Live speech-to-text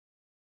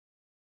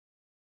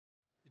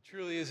It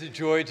truly is a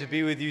joy to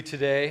be with you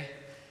today,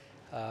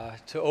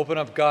 to open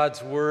up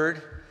God's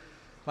Word.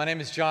 My name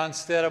is John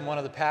Stead. I'm one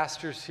of the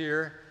pastors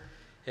here,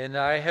 and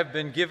I have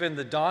been given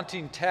the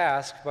daunting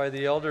task by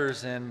the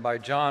elders and by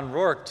John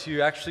Rourke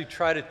to actually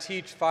try to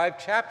teach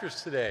 5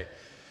 chapters today.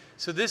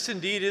 So this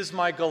indeed is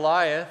my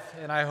Goliath,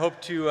 and I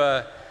hope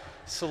to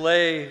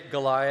slay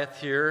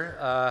Goliath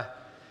here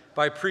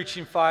by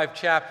preaching 5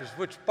 chapters,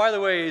 which, by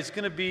the way, is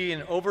going to be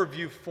in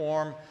overview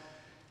form.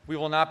 We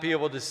will not be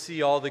able to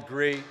see all the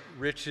great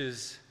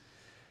riches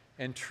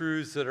and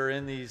truths that are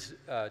in these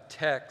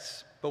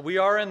texts. But we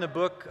are in the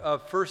book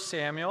of 1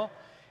 Samuel,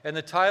 and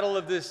the title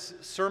of this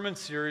sermon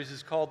series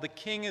is called The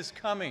King is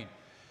Coming.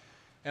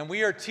 And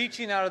we are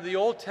teaching out of the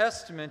Old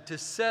Testament to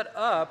set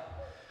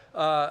up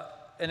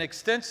an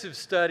extensive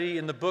study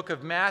in the book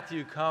of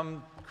Matthew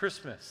come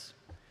Christmas.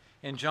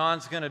 And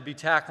John's going to be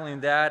tackling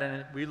that,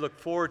 and we look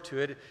forward to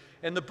it.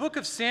 And the book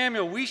of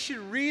Samuel, we should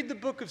read the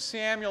book of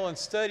Samuel and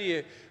study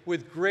it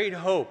with great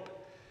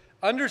hope,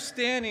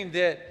 understanding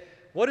that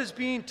what is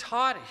being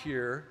taught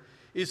here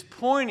is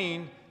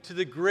pointing to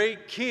the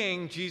great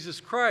King,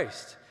 Jesus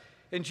Christ.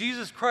 And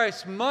Jesus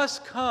Christ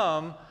must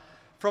come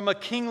from a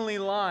kingly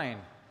line,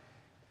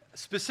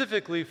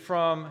 specifically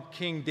from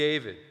King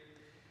David.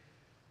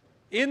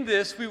 In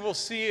this, we will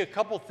see a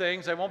couple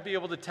things. I won't be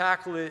able to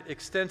tackle it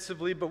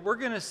extensively, but we're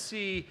going to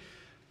see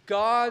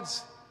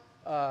God's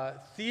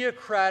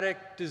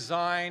theocratic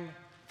design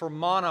for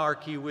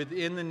monarchy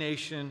within the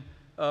nation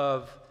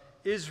of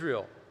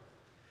Israel.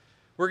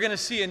 We're going to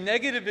see a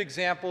negative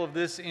example of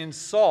this in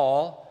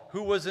Saul,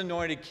 who was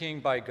anointed king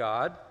by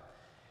God.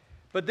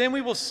 But then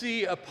we will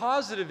see a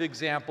positive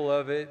example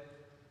of it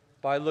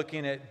by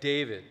looking at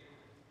David.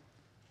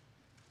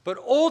 But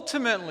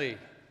ultimately,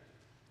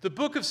 the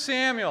book of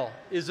Samuel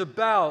is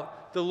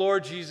about the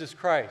Lord Jesus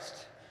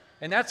Christ.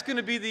 And that's going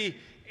to be the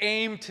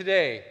aim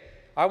today.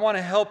 I want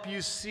to help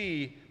you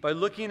see, by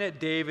looking at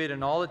David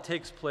and all that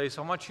takes place,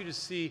 I want you to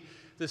see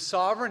the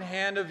sovereign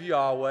hand of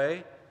Yahweh.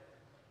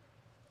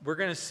 We're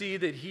going to see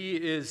that he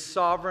is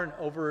sovereign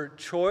over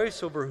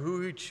choice, over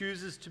who he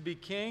chooses to be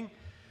king.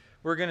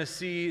 We're going to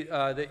see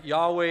that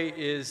Yahweh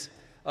is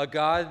a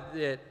God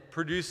that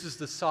produces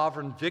the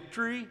sovereign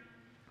victory,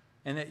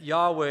 and that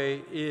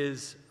Yahweh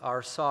is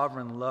our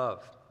sovereign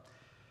love.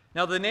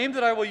 Now, the name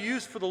that I will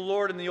use for the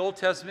Lord in the Old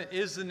Testament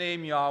is the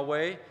name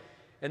Yahweh,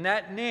 and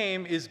that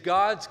name is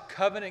God's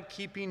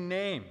covenant-keeping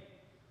name.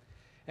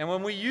 And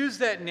when we use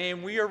that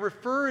name, we are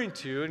referring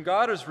to, and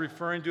God is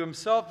referring to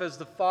himself as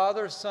the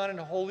Father, Son, and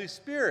Holy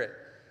Spirit.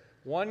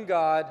 One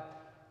God,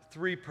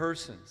 3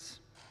 persons.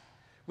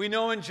 We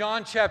know in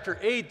John chapter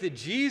 8 that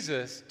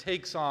Jesus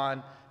takes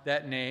on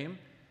that name.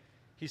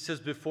 He says,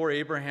 before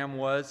Abraham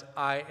was,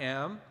 I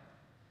am.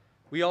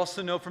 We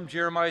also know from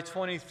Jeremiah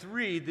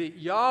 23 that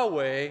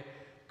Yahweh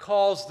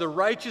calls the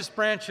righteous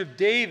branch of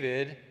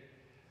David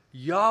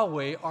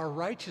Yahweh, our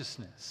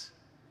righteousness.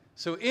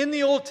 So in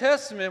the Old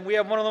Testament, we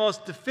have one of the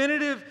most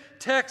definitive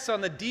texts on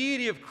the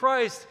deity of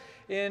Christ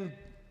in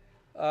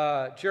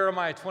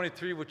Jeremiah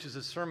 23, which is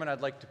a sermon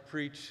I'd like to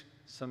preach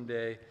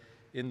someday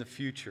in the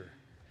future.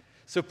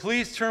 So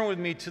please turn with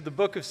me to the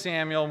book of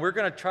Samuel, and we're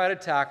going to try to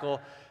tackle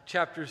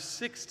chapters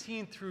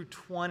 16 through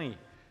 20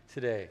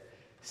 today.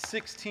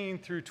 16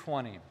 through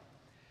 20.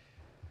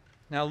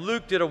 Now,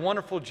 Luke did a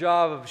wonderful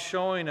job of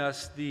showing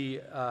us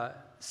the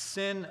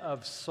sin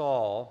of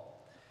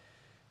Saul.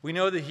 We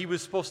know that he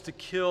was supposed to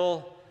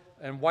kill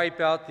and wipe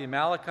out the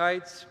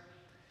Amalekites.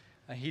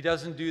 He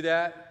doesn't do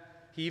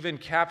that. He even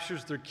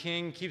captures their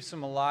king, keeps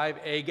him alive,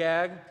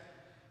 Agag.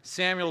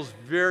 Samuel's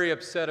very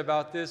upset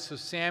about this, so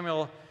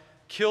Samuel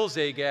kills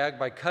Agag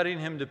by cutting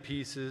him to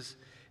pieces.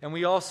 And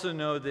we also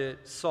know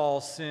that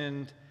Saul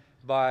sinned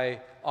by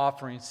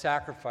offering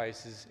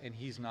sacrifices, and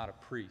he's not a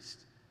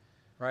priest.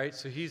 Right?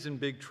 So he's in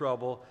big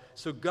trouble.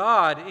 So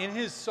God, in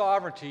his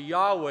sovereignty,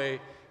 Yahweh,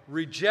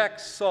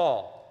 rejects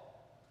Saul.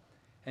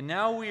 And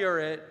now we are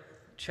at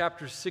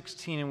chapter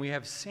 16, and we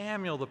have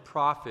Samuel the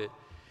prophet,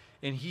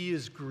 and he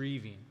is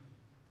grieving.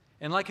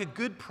 And like a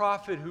good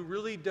prophet who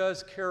really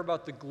does care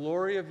about the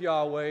glory of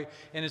Yahweh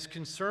and is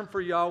concerned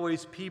for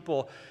Yahweh's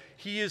people,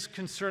 he is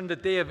concerned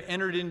that they have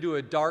entered into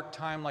a dark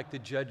time like the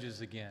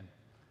judges again.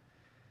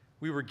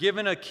 We were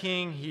given a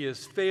king, he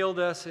has failed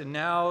us, and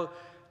now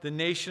the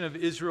nation of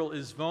Israel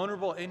is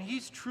vulnerable, and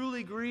he's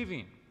truly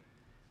grieving,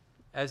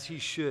 as he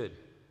should.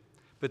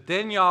 But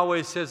then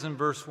Yahweh says in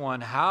verse 1,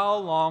 how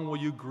long will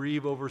you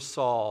grieve over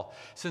Saul,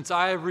 since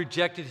I have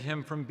rejected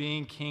him from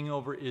being king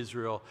over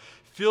Israel?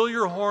 Fill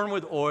your horn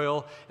with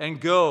oil and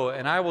go,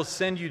 and I will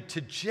send you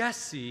to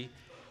Jesse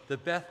the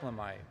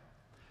Bethlehemite.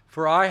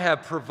 For I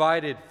have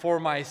provided for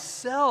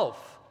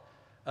myself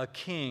a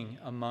king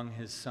among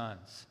his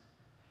sons.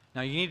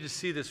 Now you need to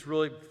see this,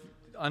 really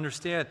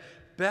understand.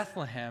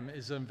 Bethlehem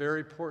is a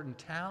very important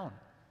town.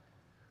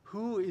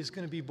 Who is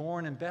going to be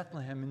born in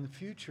Bethlehem in the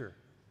future?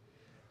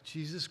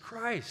 Jesus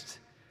Christ.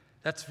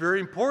 That's very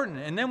important.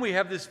 And then we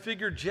have this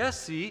figure,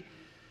 Jesse,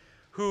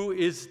 who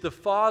is the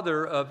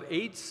father of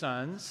 8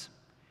 sons.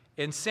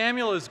 And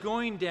Samuel is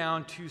going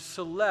down to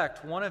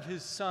select one of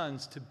his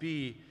sons to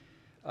be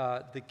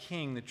the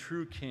king, the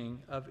true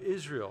king of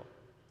Israel.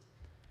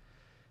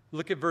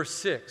 Look at verse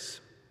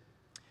 6.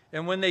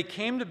 And when they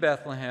came to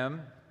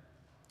Bethlehem,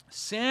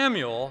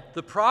 Samuel,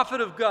 the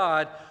prophet of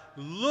God,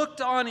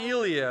 looked on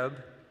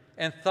Eliab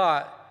and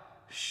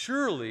thought,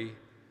 surely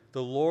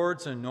the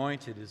Lord's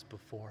anointed is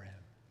before him.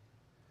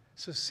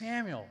 So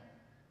Samuel,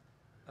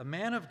 a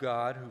man of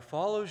God who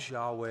follows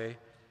Yahweh,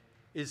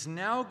 is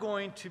now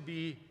going to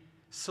be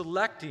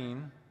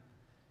selecting,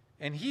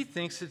 and he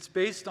thinks it's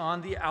based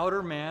on the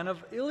outer man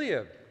of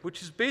Eliab,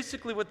 which is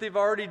basically what they've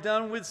already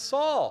done with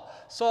Saul.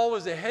 Saul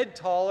was a head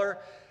taller,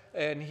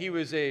 and he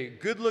was a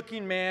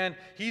good-looking man.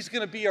 He's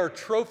going to be our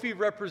trophy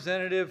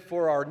representative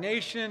for our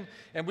nation,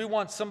 and we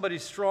want somebody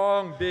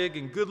strong, big,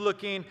 and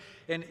good-looking.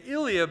 And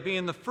Eliab,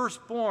 being the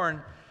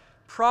firstborn,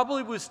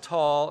 probably was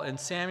tall, and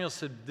Samuel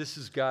said, this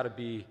has got to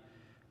be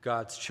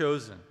God's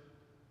chosen.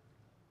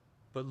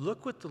 But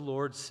look what the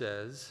Lord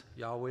says,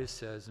 Yahweh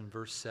says in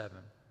verse 7.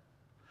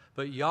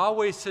 But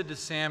Yahweh said to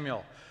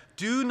Samuel,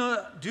 do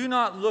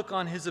not look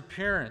on his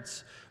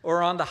appearance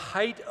or on the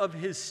height of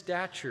his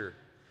stature,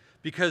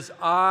 because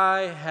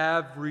I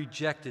have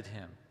rejected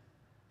him.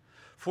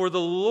 For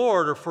the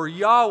Lord, or for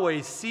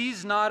Yahweh,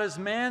 sees not as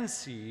man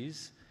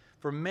sees,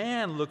 for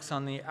man looks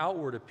on the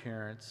outward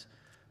appearance,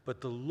 but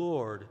the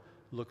Lord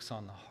looks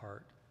on the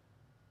heart.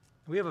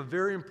 We have a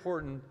very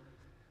important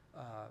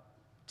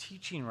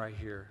teaching right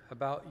here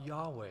about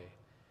Yahweh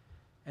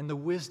and the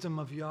wisdom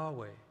of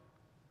Yahweh.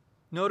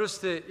 Notice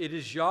that it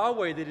is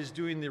Yahweh that is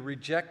doing the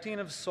rejecting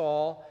of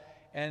Saul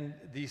and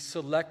the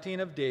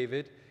selecting of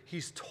David.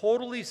 He's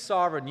totally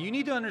sovereign. You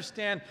need to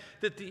understand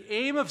that the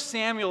aim of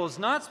Samuel is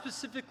not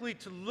specifically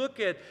to look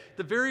at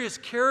the various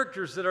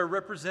characters that are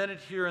represented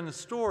here in the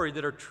story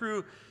that are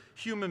true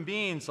human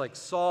beings like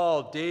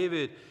Saul,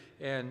 David,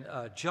 and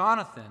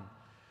Jonathan.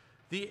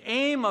 The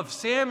aim of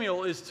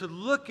Samuel is to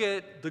look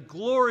at the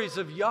glories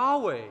of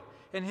Yahweh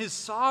and his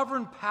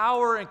sovereign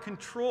power and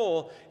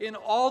control in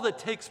all that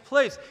takes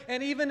place,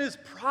 and even his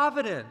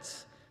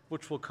providence,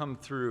 which will come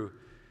through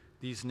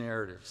these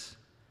narratives.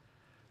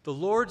 The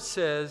Lord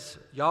says,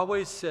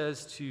 Yahweh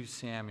says to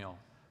Samuel,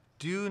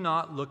 do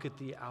not look at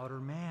the outer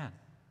man.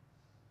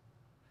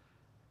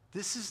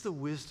 This is the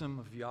wisdom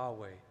of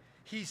Yahweh.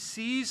 He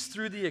sees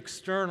through the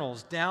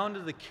externals down to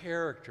the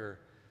character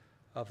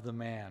of the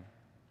man.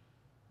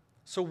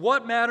 So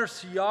what matters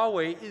to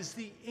Yahweh is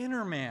the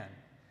inner man.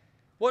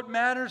 What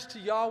matters to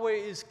Yahweh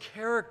is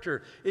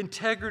character,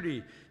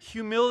 integrity,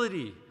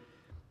 humility.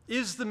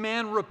 Is the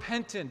man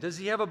repentant? Does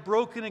he have a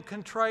broken and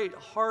contrite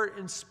heart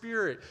and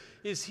spirit?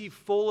 Is he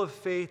full of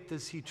faith?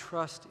 Does he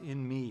trust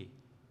in me?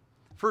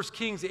 1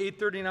 Kings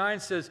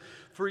 8:39 says,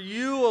 for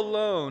you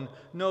alone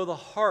know the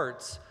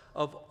hearts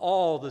of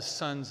all the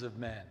sons of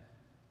men.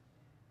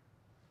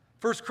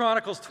 1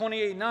 Chronicles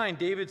 28:9,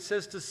 David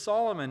says to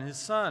Solomon, his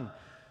son,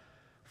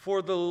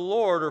 for the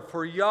Lord, or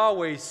for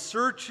Yahweh,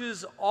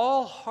 searches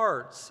all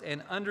hearts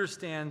and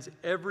understands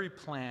every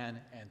plan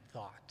and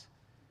thought.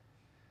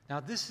 Now,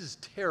 this is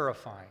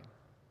terrifying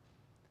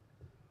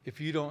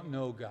if you don't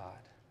know God,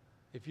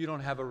 if you don't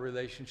have a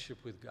relationship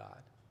with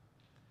God.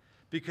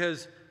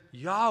 Because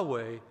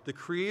Yahweh, the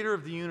creator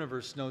of the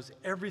universe, knows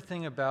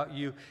everything about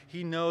you.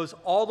 He knows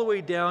all the way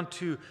down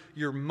to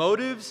your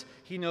motives.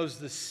 He knows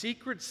the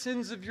secret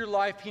sins of your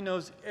life. He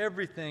knows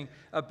everything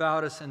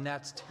about us, and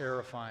that's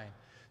terrifying.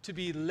 To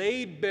be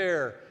laid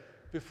bare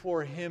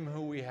before him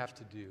who we have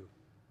to do,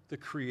 the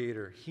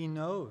creator. He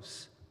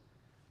knows.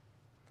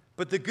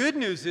 But the good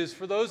news is,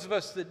 for those of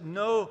us that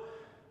know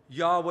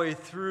Yahweh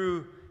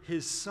through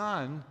his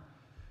Son,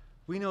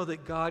 we know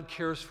that God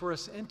cares for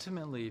us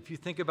intimately. If you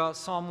think about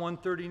Psalm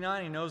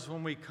 139, he knows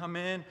when we come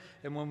in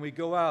and when we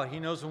go out. He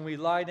knows when we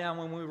lie down,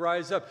 when we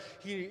rise up.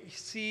 He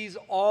sees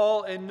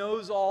all and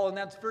knows all, and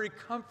that's very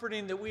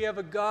comforting that we have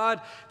a God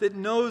that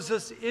knows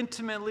us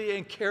intimately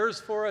and cares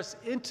for us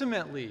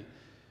intimately,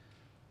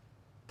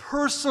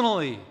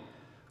 personally,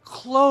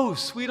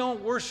 close. We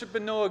don't worship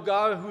and know a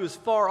God who is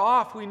far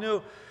off. We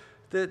know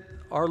that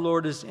our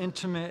Lord is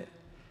intimate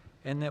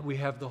and that we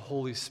have the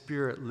Holy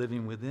Spirit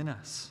living within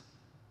us.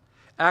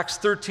 Acts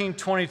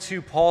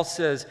 13:22, Paul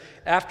says,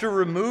 after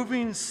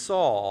removing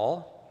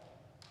Saul,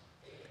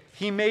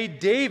 he made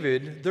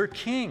David their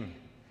king.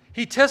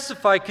 He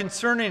testified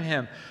concerning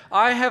him,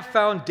 I have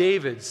found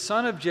David,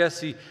 son of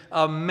Jesse,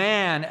 a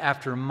man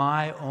after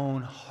my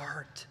own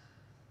heart.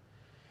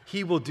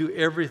 He will do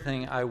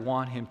everything I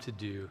want him to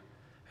do.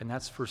 And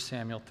that's 1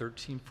 Samuel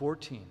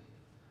 13:14.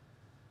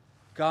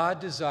 God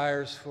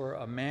desires for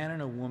a man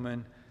and a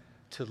woman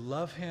to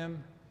love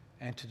him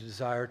and to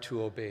desire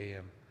to obey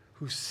him,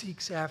 who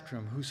seeks after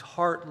him, whose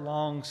heart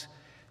longs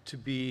to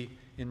be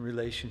in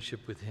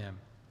relationship with him.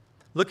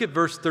 Look at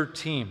verse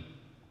 13.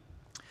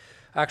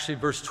 Actually,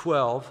 verse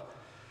 12.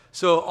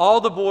 So all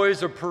the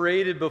boys are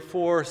paraded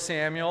before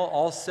Samuel,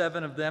 all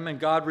 7 of them, and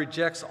God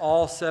rejects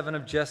all 7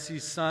 of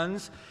Jesse's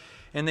sons.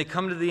 And they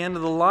come to the end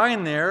of the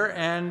line there,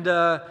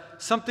 and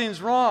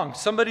something's wrong.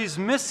 Somebody's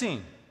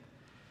missing.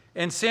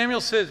 And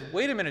Samuel says,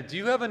 wait a minute, do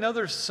you have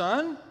another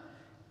son?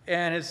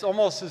 And it's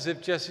almost as if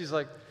Jesse's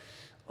like,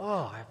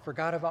 Oh, I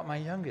forgot about my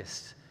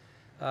youngest.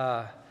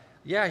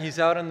 Yeah, he's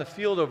out in the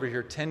field over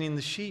here tending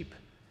the sheep.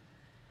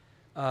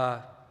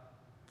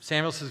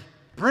 Samuel says,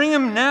 bring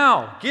him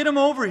now. Get him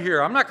over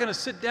here. I'm not going to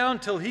sit down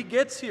till he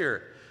gets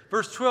here.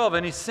 Verse 12,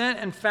 and he sent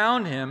and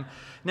found him.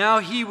 Now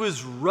he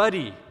was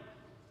ruddy.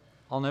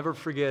 I'll never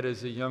forget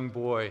as a young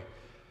boy,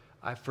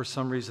 I for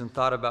some reason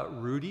thought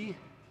about Rudy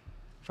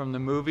from the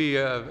movie,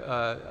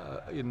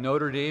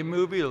 Notre Dame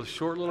movie, a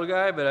short little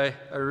guy, but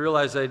I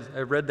realized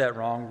I read that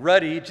wrong.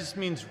 Ruddy just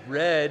means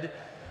red.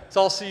 It's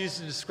also used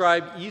to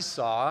describe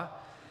Esau.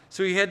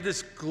 So he had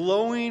this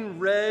glowing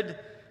red,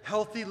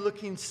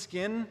 healthy-looking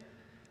skin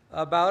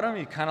about him.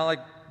 He kind of like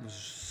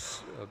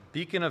was a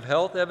beacon of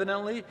health,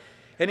 evidently.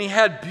 And he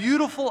had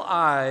beautiful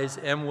eyes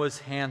and was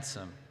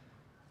handsome.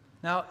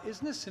 Now,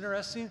 isn't this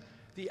interesting?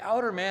 The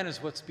outer man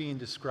is what's being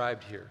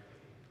described here.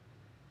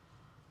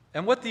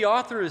 And what the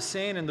author is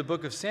saying in the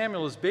book of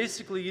Samuel is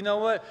basically, you know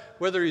what?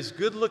 Whether he's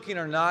good looking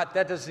or not,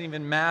 that doesn't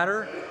even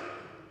matter.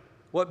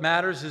 What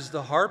matters is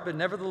the heart, but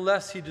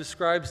nevertheless, he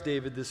describes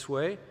David this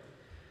way.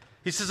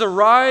 He says,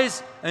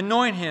 arise,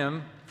 anoint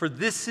him, for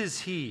this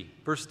is he.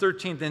 Verse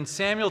 13, then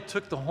Samuel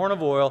took the horn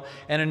of oil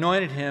and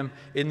anointed him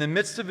in the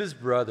midst of his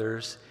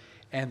brothers,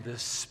 and the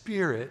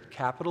Spirit,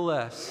 capital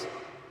S,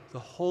 the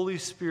Holy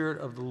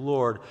Spirit of the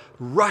Lord,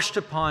 rushed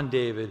upon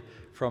David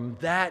from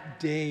that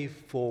day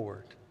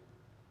forward.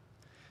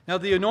 Now,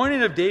 the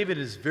anointing of David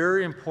is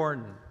very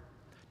important.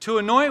 To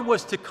anoint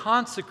was to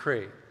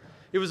consecrate.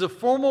 It was a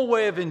formal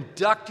way of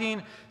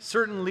inducting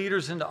certain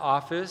leaders into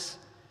office.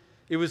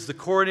 It was the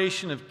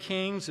coronation of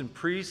kings and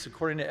priests,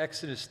 according to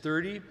Exodus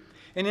 30.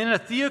 And in a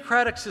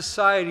theocratic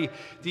society,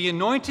 the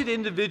anointed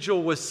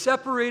individual was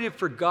separated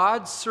for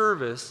God's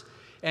service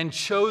and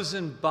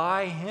chosen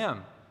by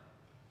him.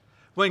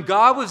 When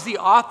God was the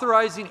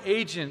authorizing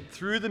agent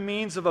through the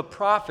means of a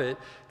prophet,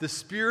 the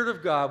Spirit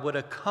of God would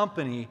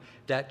accompany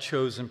that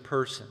chosen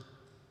person.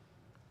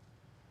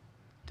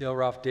 Dale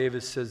Ralph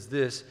Davis says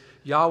this,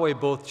 Yahweh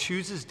both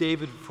chooses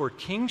David for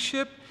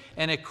kingship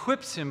and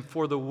equips him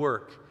for the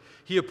work.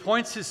 He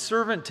appoints his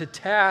servant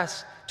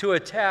to a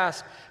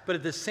task, but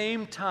at the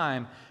same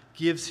time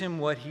gives him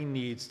what he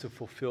needs to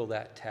fulfill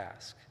that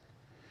task.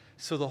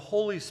 So the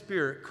Holy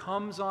Spirit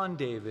comes on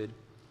David,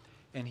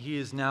 and he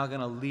is now going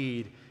to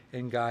lead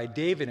and guide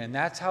David. And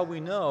that's how we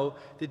know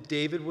that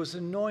David was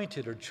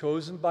anointed or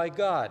chosen by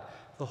God.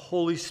 The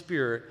Holy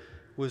Spirit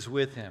was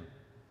with him.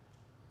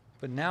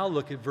 But now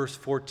look at verse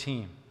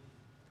 14.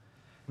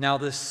 Now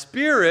the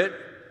Spirit,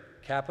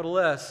 capital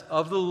S,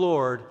 of the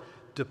Lord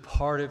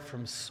departed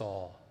from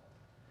Saul,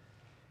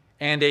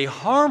 and a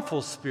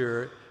harmful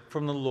spirit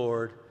from the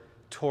Lord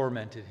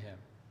tormented him.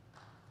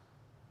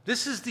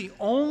 This is the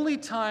only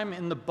time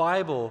in the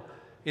Bible,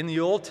 in the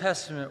Old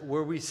Testament,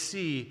 where we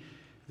see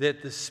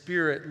that the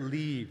Spirit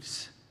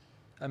leaves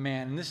a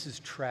man. And this is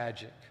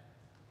tragic.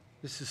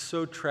 This is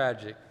so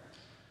tragic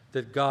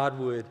that God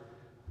would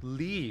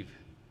leave.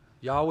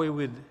 Yahweh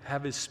would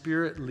have his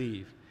Spirit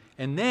leave.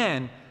 And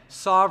then,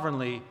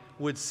 sovereignly,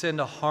 would send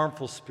a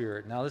harmful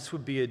spirit. Now, this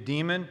would be a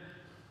demon.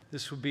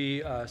 This would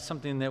be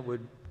something that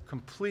would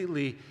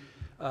completely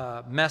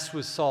mess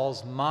with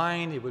Saul's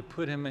mind. It would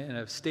put him in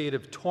a state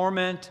of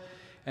torment.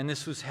 And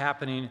this was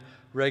happening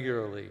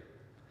regularly.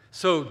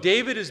 So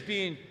David is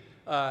being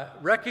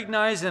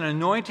recognized and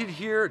anointed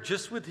here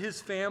just with his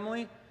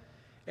family,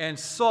 and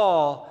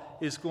Saul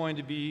is going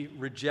to be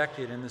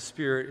rejected and the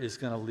Spirit is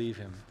going to leave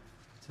him.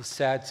 It's a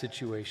sad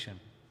situation.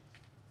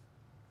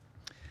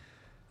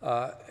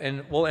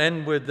 And we'll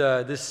end with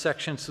this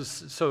section.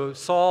 So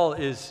Saul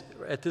is,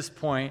 at this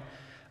point,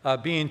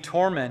 being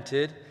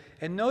tormented.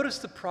 And notice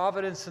the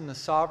providence and the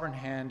sovereign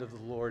hand of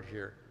the Lord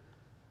here.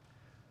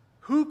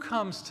 Who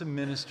comes to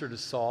minister to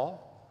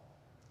Saul?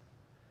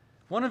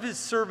 One of his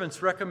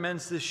servants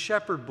recommends this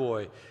shepherd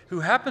boy, who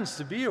happens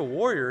to be a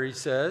warrior, he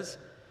says,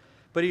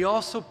 but he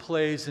also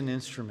plays an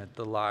instrument,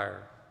 the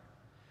lyre.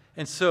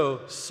 And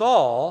so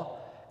Saul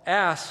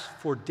asks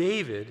for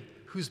David,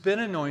 who's been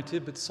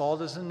anointed, but Saul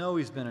doesn't know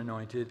he's been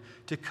anointed,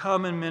 to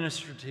come and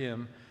minister to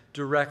him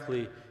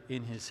directly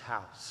in his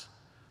house.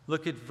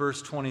 Look at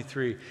verse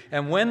 23.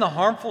 And when the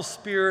harmful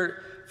spirit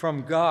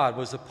from God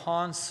was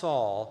upon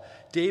Saul,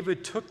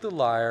 David took the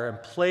lyre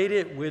and played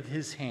it with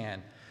his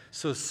hand.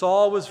 So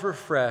Saul was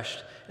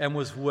refreshed and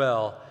was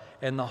well,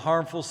 and the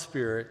harmful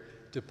spirit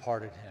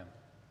departed him.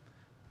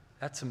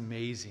 That's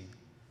amazing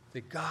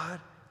that God,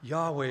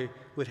 Yahweh,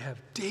 would have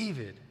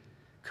David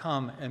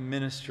come and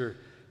minister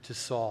to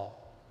Saul.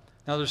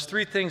 Now, there's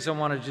three things I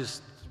want to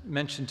just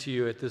mention to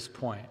you at this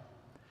point.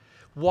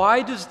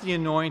 Why does the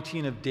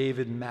anointing of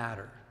David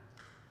matter?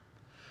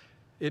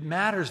 It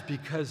matters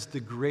because the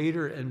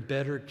greater and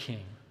better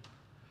king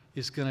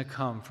is going to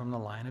come from the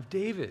line of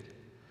David.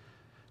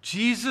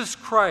 Jesus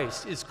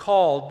Christ is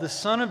called the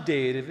Son of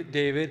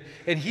David,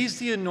 and he's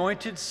the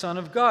anointed Son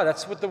of God.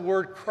 That's what the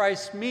word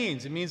Christ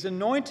means. It means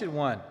anointed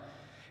one.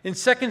 In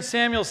 2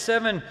 Samuel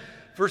 7,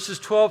 verses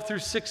 12 through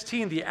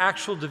 16, the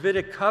actual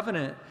Davidic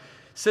covenant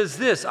says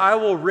this, I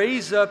will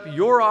raise up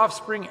your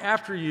offspring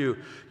after you.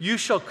 Who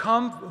shall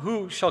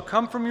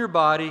come from your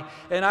body,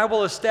 and I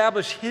will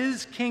establish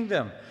his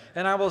kingdom,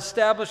 and I will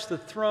establish the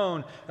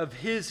throne of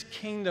his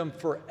kingdom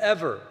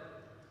forever.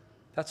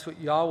 That's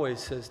what Yahweh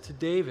says to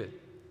David.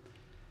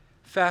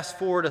 Fast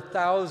forward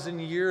 1,000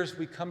 years,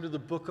 we come to the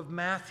book of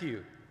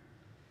Matthew.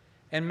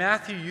 And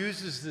Matthew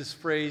uses this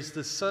phrase,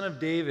 the Son of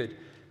David,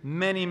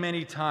 many,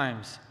 many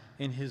times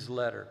in his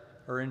letter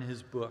or in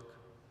his book.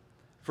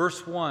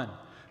 Verse 1,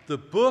 the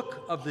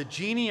book of the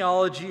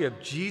genealogy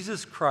of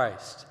Jesus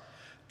Christ,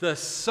 the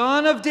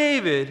son of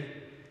David,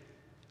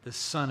 the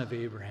son of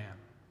Abraham.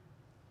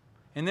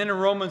 And then in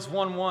Romans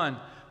 1:1,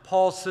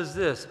 Paul says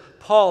this,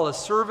 Paul, a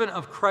servant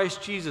of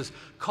Christ Jesus,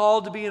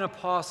 called to be an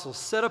apostle,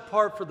 set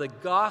apart for the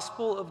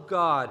gospel of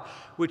God,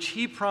 which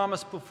he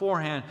promised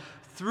beforehand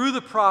through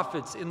the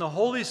prophets in the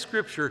Holy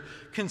Scripture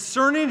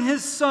concerning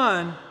his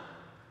Son,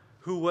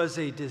 who was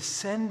a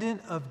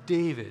descendant of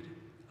David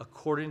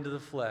according to the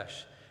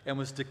flesh, and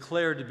was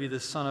declared to be the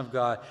Son of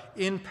God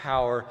in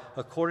power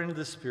according to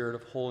the Spirit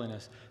of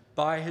holiness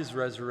by his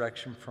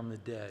resurrection from the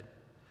dead.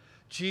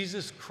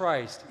 Jesus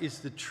Christ is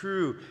the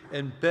true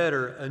and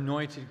better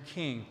anointed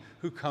King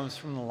who comes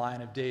from the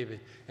line of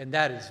David. And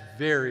that is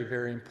very,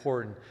 very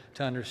important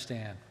to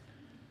understand.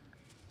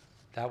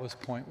 That was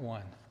point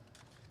one.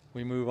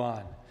 We move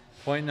on.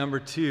 Point number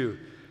 2,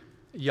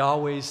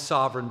 Yahweh's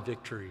sovereign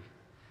victory.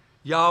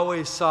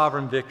 Yahweh's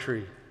sovereign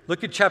victory.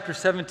 Look at chapter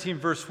 17,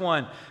 verse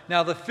 1.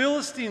 Now the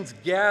Philistines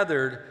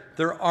gathered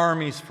their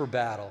armies for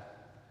battle.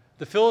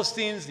 The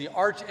Philistines, the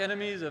arch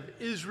enemies of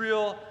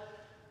Israel.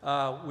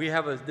 We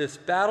have this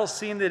battle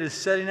scene that is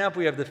setting up.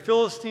 We have the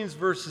Philistines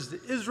versus the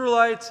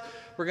Israelites.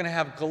 We're going to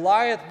have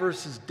Goliath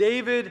versus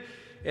David.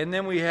 And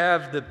then we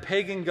have the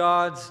pagan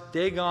gods,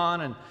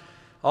 Dagon, and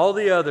all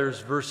the others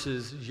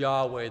versus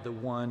Yahweh, the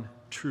one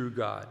true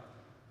God.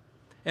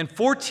 And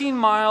 14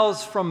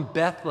 miles from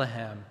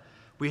Bethlehem,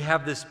 we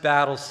have this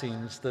battle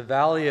scene. It's the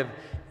valley of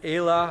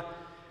Elah.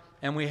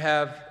 And we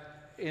have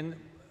in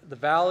the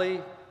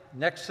valley,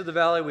 next to the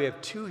valley, we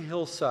have 2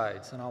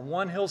 hillsides. And on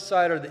one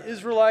hillside are the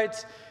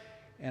Israelites,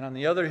 and on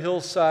the other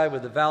hillside,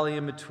 with the valley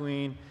in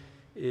between,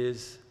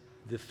 is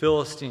the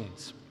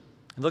Philistines.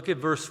 And look at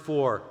verse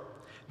 4.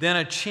 Then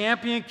a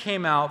champion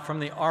came out from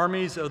the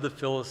armies of the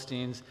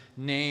Philistines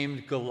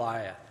named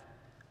Goliath.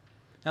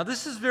 Now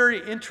this is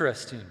very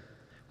interesting.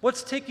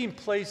 What's taking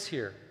place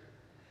here?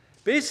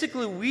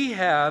 Basically, we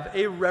have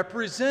a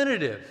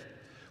representative.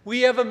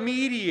 We have a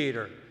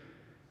mediator.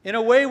 In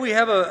a way, we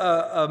have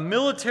a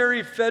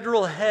military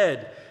federal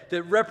head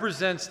that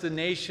represents the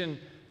nation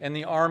and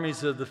the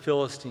armies of the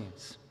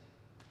Philistines.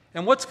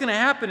 And what's going to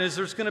happen is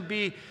there's going to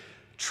be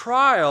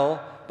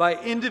trial by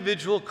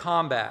individual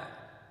combat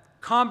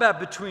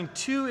between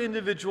 2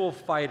 individual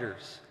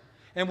fighters.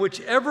 And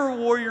whichever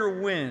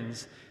warrior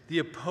wins, the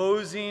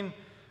opposing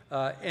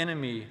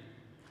enemy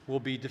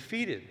will be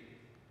defeated.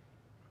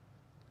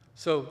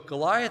 So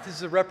Goliath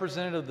is a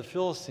representative of the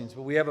Philistines,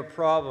 but we have a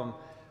problem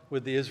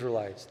with the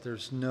Israelites.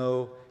 There's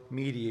no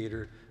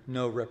mediator,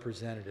 no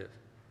representative.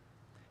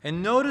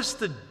 And notice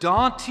the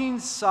daunting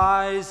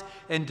size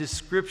and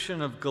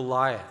description of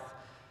Goliath.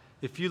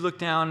 If you look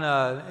down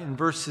in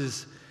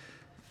verses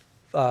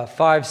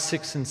 5,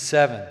 6, and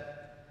 7,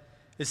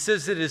 it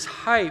says that his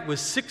height was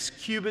 6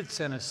 cubits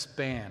and a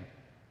span.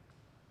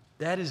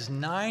 That is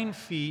 9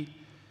 feet,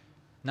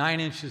 9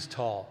 inches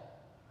tall.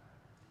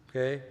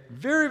 Okay?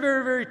 Very,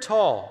 very, very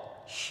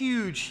tall.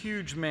 Huge,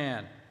 huge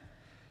man.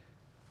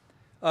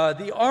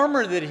 The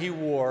armor that he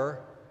wore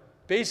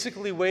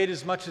basically weighed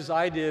as much as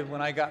I did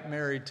when I got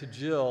married to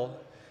Jill.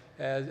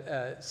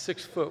 At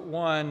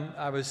 6'1",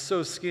 I was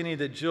so skinny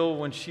that Jill,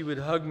 when she would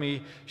hug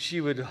me, she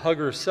would hug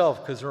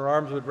herself because her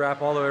arms would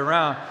wrap all the way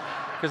around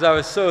because I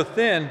was so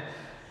thin.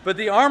 But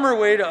the armor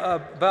weighed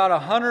about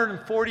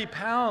 140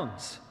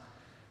 pounds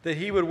that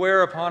he would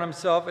wear upon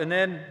himself. And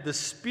then the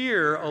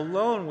spear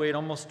alone weighed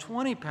almost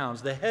 20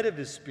 pounds, the head of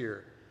his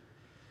spear.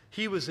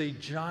 He was a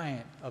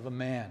giant of a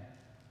man.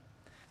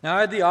 Now,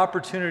 I had the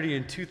opportunity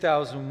in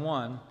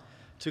 2001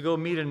 to go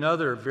meet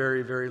another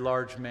very, very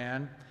large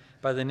man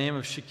by the name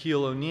of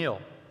Shaquille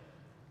O'Neal.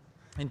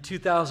 In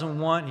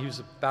 2001, he was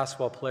a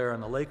basketball player on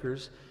the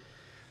Lakers.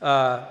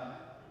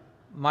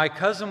 My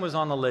cousin was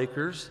on the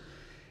Lakers,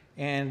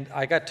 and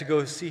I got to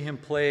go see him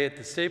play at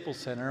the Staples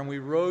Center, and we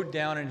rode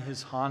down in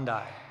his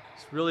Hyundai.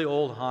 It's a really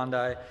old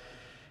Hyundai.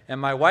 And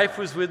my wife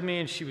was with me,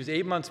 and she was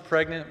 8 months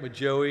pregnant with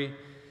Joey,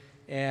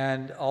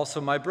 and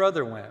also my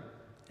brother went.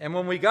 And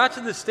when we got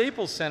to the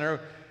Staples Center,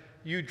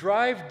 you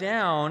drive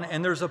down,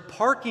 and there's a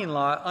parking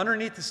lot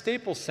underneath the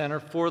Staples Center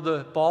for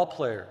the ball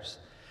players.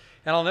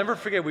 And I'll never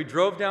forget, we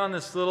drove down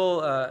this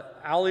little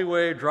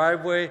alleyway,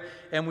 driveway,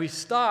 and we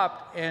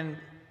stopped, and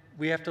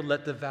we have to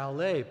let the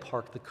valet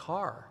park the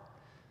car.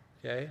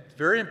 Okay? It's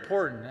very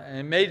important. And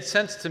it made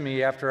sense to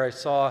me after I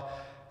saw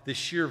the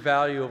sheer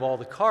value of all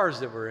the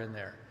cars that were in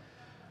there.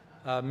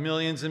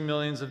 Millions and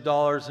millions of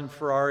dollars in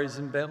Ferraris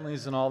and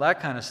Bentleys and all that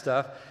kind of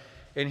stuff.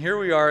 And here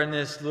we are in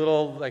this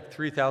little, like,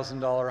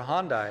 $3,000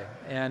 Hyundai.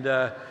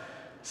 And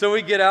So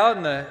we get out,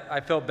 and I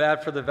felt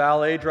bad for the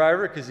valet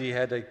driver because he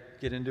had to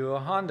get into a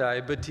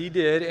Hyundai, but he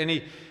did, and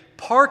he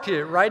parked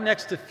it right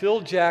next to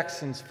Phil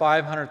Jackson's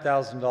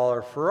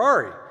 $500,000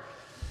 Ferrari.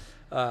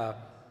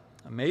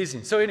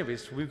 Amazing. So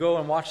anyways, we go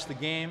and watch the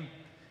game.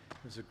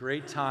 It was a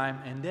great time,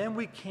 and then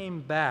we came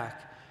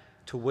back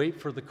to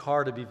wait for the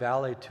car to be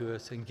valeted to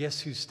us, and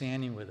guess who's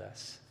standing with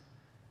us?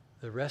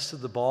 The rest of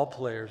the ball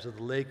players of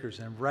the Lakers,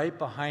 and right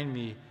behind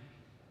me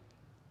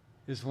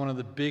is one of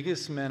the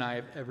biggest men I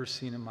have ever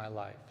seen in my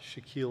life,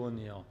 Shaquille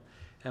O'Neal.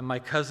 And my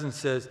cousin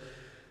says,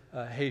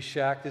 "Hey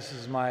Shaq, this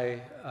is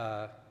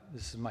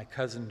my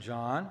cousin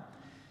John,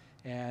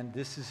 and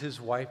this is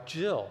his wife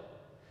Jill."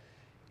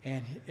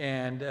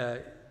 And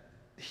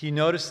he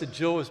noticed that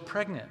Jill was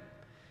pregnant,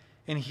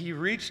 and he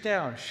reached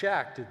down.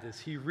 Shaq did this.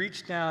 He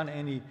reached down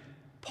and he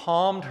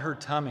palmed her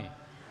tummy.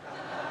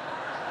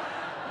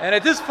 And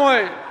at this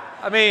point,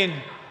 I mean,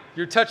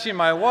 you're touching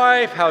my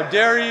wife. How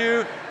dare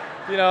you?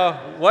 You know,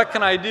 what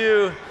can I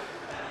do?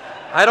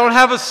 I don't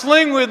have a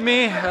sling with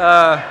me.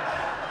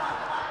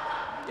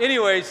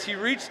 Anyways, he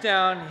reached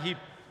down, he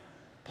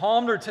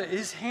palmed her,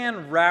 his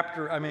hand wrapped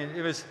her. I mean,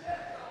 it was,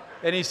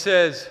 and he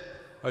says,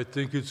 "I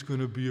think it's going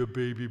to be a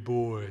baby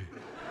boy."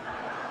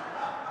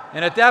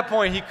 And at that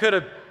point, he could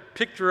have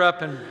picked her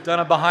up and done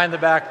a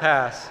behind-the-back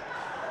pass.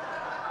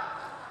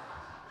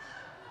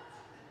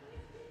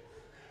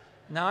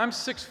 Now, I'm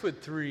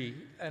 6'3",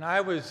 and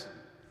I was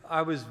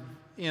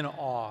in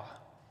awe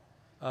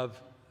of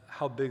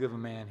how big of a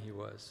man he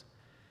was.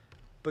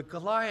 But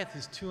Goliath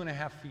is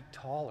 2.5 feet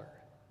taller.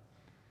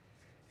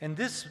 And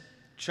this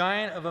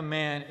giant of a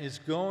man is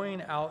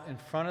going out in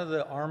front of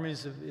the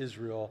armies of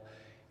Israel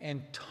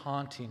and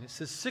taunting. It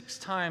says 6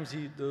 times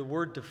the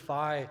word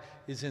defy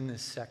is in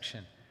this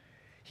section.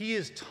 He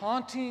is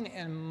taunting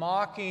and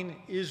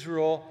mocking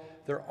Israel,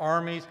 their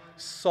armies.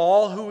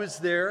 Saul, who is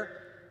there,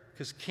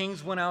 because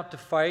kings went out to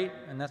fight,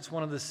 and that's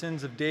one of the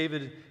sins of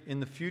David in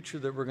the future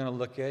that we're going to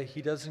look at.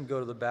 He doesn't go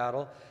to the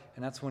battle,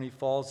 and that's when he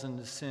falls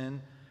into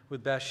sin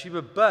with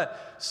Bathsheba.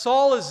 But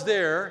Saul is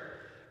there,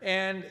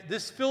 and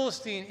this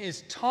Philistine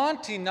is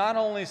taunting not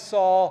only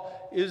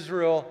Saul,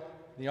 Israel,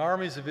 the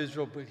armies of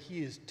Israel, but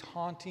he is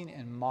taunting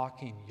and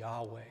mocking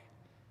Yahweh.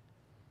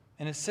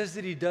 And it says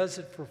that he does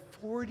it for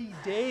 40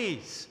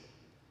 days.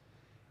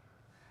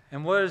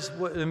 And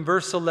in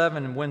verse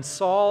 11, when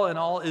Saul and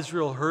all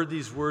Israel heard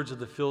these words of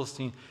the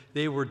Philistine,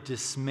 they were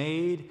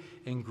dismayed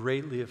and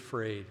greatly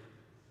afraid.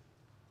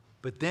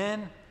 But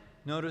then,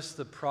 notice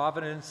the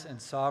providence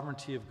and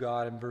sovereignty of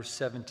God in verse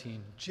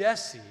 17.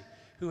 Jesse,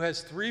 who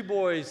has 3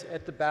 boys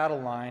at the battle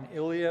line,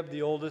 Eliab,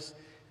 the oldest,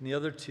 and the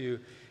other 2,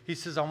 he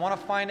says, "I want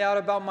to find out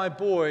about my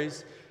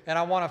boys, and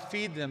I want to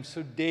feed them."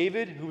 So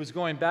David, who was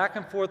going back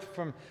and forth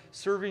from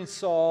serving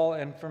Saul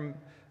and from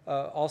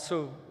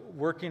also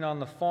working on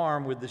the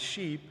farm with the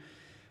sheep,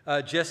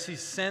 Jesse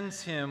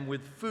sends him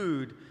with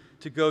food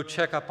to go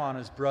check up on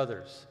his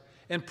brothers.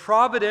 And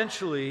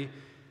providentially,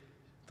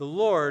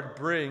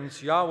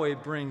 Yahweh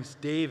brings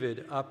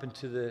David up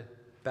into the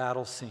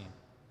battle scene.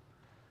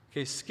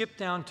 Okay, skip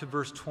down to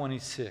verse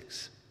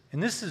 26.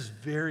 And this is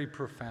very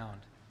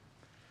profound.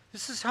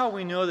 This is how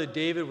we know that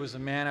David was a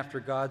man after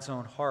God's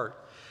own heart.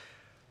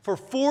 For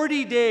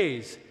 40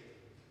 days,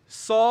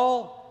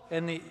 Saul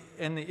and the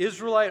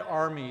Israelite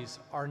armies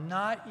are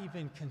not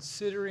even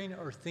considering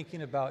or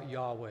thinking about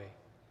Yahweh.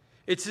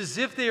 It's as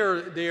if they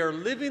are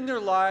living their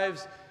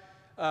lives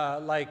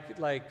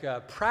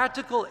like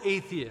practical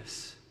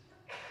atheists.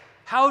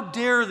 How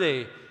dare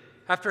they,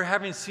 after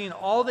having seen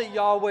all that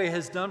Yahweh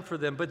has done for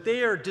them? But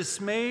they are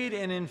dismayed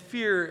and in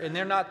fear, and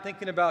they're not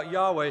thinking about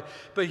Yahweh.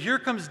 But here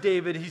comes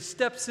David. He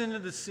steps into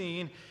the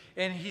scene,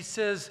 and he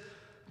says,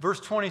 verse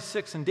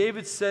 26, "And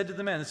David said to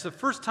the men," it's the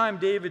first time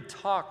David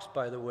talks,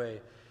 by the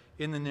way,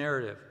 in the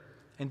narrative.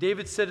 "And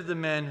David said to the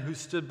men who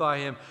stood by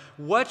him,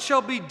 'What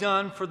shall be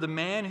done for the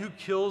man who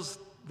kills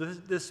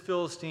this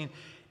Philistine?'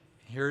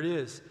 Here it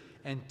is,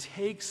 'and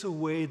takes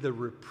away the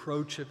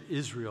reproach of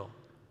Israel.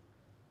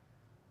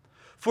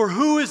 For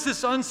who is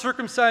this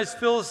uncircumcised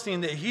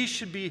Philistine that he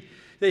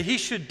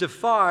should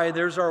defy,'"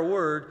 there's our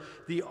word,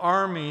 "'the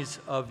armies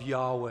of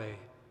Yahweh?'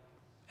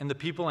 And the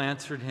people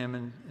answered him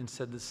and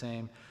said the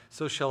same,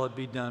 'So shall it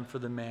be done for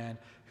the man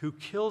who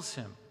kills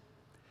him.'"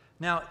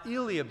 Now,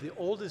 Eliab, the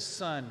oldest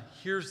son,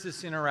 hears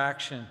this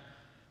interaction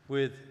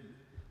with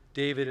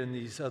David and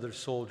these other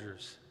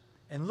soldiers.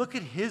 And look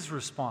at his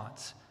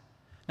response.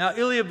 Now,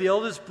 Eliab, the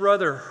eldest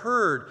brother,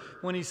 heard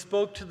when he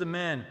spoke to the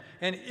men,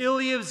 and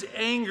Eliab's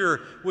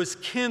anger was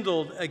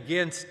kindled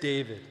against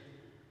David.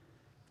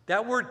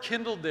 That word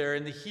kindled there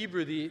in the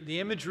Hebrew, the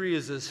imagery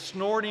is a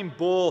snorting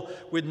bull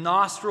with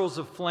nostrils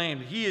of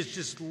flame. He has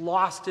just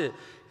lost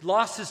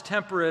his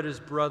temper at his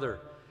brother.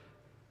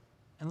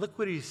 And look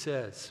what he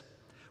says.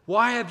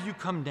 "Why have you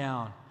come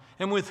down?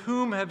 And with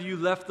whom have you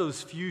left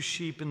those few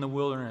sheep in the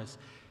wilderness?"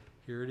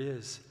 Here it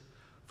is.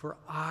 "For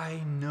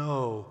I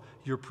know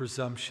your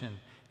presumption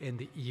and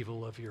the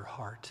evil of your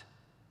heart.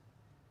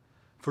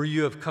 For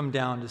you have come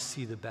down to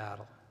see the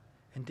battle."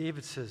 And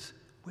David says,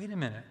 "Wait a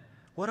minute.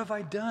 What have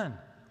I done?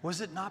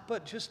 Was it not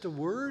but just a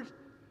word?"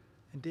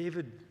 And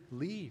David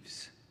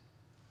leaves.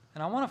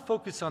 And I want to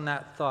focus on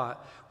that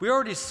thought. We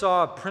already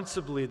saw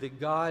principally that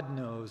God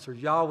knows, or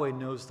Yahweh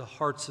knows, the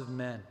hearts of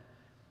men,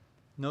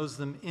 knows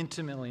them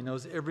intimately,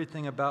 knows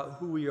everything about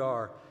who we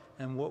are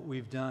and what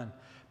we've done.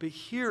 But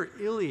here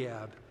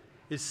Eliab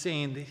is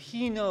saying that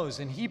he knows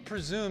and he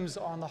presumes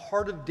on the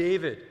heart of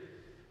David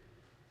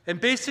and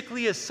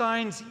basically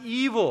assigns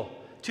evil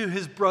to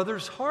his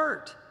brother's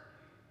heart.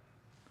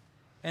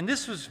 And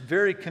this was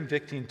very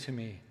convicting to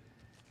me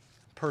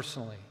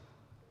personally.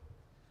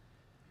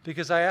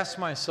 Because I asked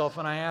myself,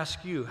 and I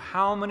ask you,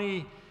 how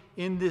many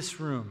in this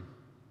room,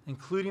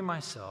 including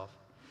myself,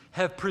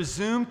 have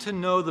presumed to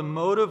know the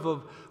motive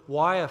of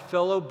why a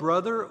fellow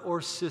brother or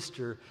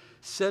sister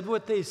said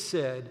what they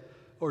said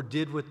or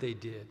did what they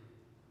did?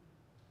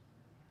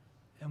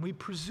 And we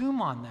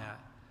presume on that.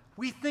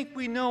 We think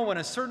we know when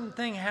a certain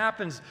thing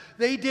happens,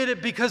 they did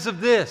it because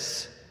of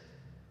this.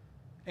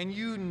 And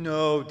you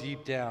know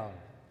deep down,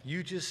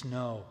 you just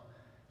know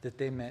that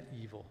they meant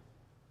evil.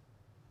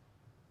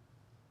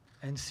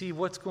 And see,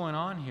 what's going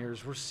on here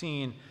is we're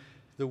seeing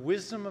the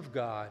wisdom of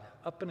God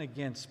up and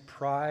against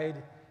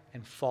pride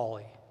and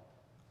folly.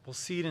 We'll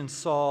see it in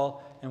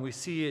Saul, and we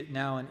see it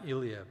now in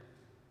Eliab.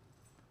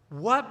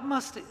 What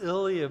must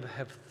Eliab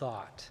have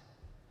thought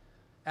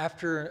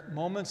after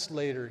moments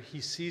later he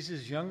sees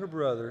his younger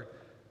brother,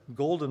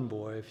 golden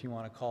boy, if you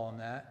want to call him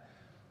that,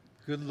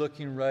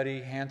 good-looking,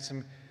 ruddy,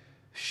 handsome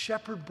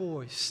shepherd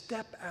boy,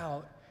 step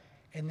out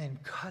and then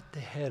cut the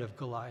head of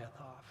Goliath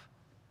off?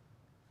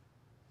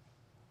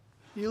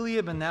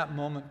 Eliab in that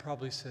moment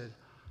probably said,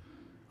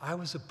 I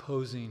was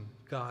opposing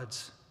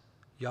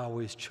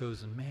Yahweh's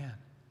chosen man.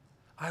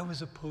 I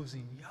was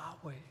opposing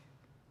Yahweh.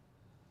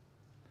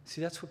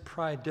 See, that's what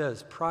pride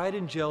does. Pride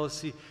and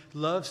jealousy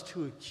loves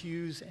to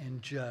accuse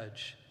and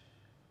judge.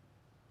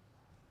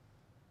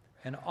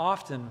 And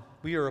often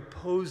we are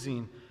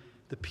opposing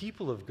the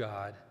people of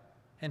God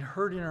and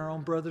hurting our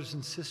own brothers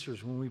and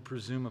sisters when we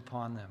presume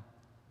upon them.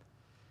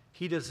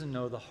 He doesn't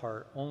know the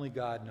heart. Only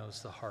God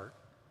knows the heart.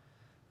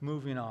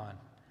 Moving on.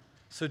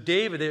 So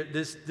David,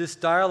 this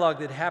dialogue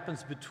that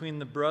happens between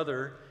the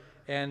brother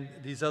and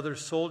these other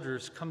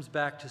soldiers comes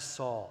back to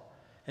Saul.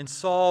 And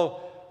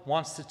Saul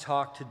wants to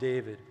talk to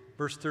David.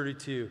 Verse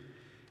 32.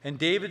 And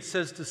David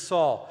says to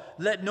Saul,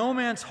 let no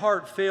man's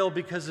heart fail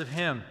because of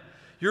him.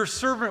 Your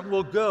servant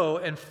will go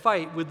and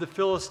fight with the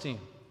Philistine.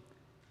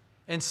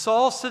 And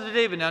Saul said to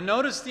David, now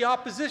notice the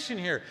opposition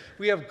here.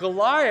 We have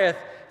Goliath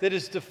that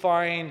is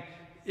defying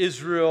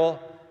Israel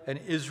and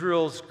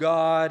Israel's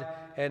God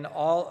and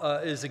all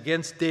is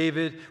against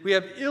David. We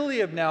have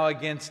Eliab now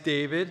against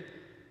David.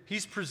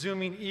 He's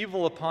presuming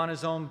evil upon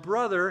his own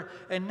brother.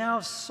 And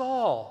now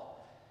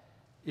Saul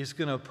is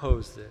going to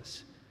oppose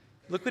this.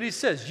 Look what he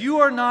says. You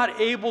are not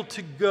able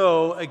to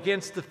go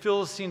against the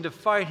Philistine to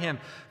fight him,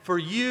 for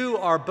you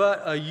are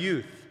but a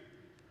youth.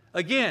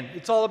 Again,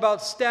 it's all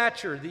about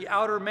stature, the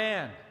outer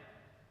man.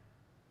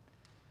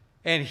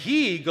 And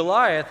he,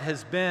 Goliath,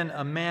 has been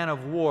a man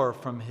of war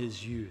from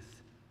his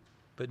youth.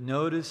 But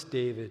notice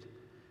David,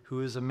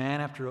 who is a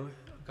man after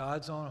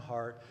God's own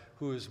heart,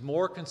 who is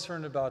more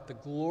concerned about the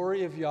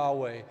glory of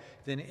Yahweh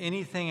than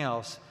anything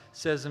else,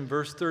 says in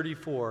verse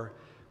 34,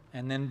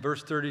 and then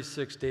verse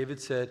 36, David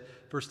said,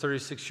 verse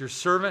 36, your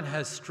servant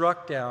has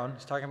struck down,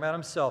 he's talking about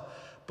himself,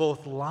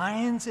 both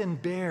lions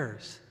and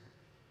bears.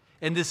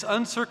 And this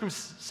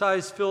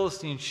uncircumcised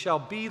Philistine shall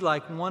be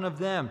like one of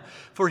them,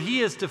 for he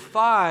has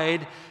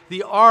defied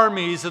the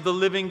armies of the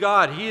living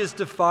God. He has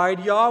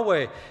defied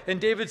Yahweh.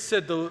 And David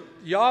said, the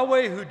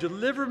Yahweh who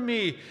delivered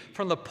me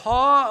from the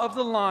paw of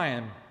the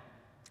lion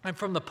and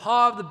from the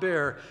paw of the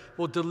bear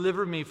will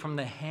deliver me from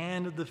the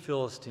hand of the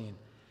Philistine.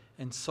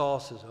 And Saul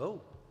says, oh,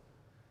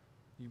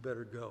 you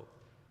better go.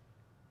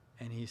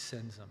 And he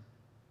sends him.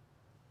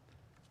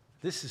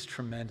 This is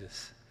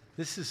tremendous.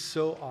 This is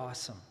so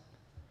awesome.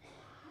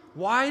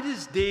 Why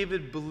does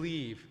David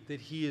believe that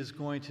he is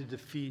going to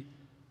defeat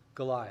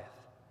Goliath?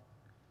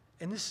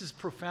 And this is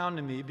profound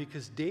to me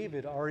because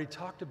David already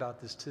talked about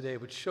this today,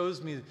 which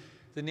shows me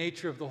the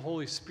nature of the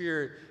Holy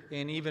Spirit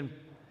in even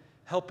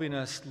helping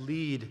us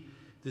lead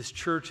this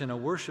church in a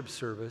worship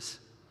service.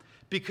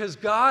 Because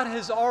God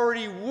has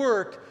already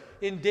worked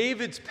in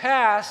David's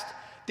past,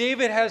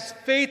 David has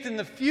faith in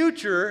the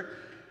future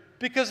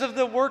because of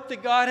the work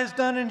that God has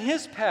done in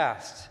his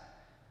past.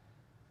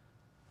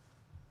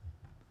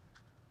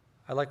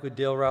 I like what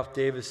Dale Ralph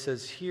Davis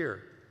says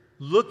here.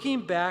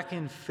 Looking back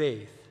in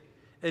faith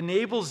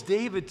enables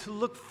David to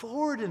look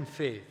forward in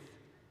faith.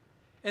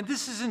 And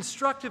this is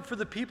instructive for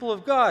the people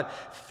of God.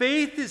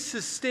 Faith is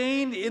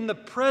sustained in the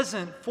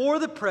present, for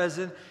the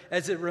present,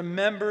 as it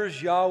remembers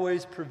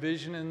Yahweh's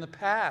provision in the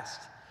past.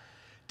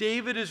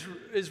 David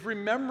is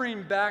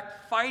remembering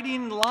back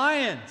fighting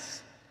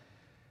lions.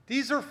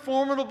 These are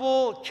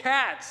formidable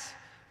cats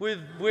with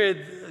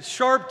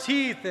sharp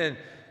teeth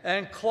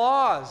and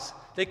claws.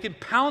 They can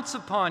pounce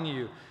upon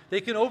you.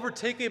 They can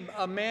overtake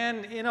a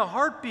man in a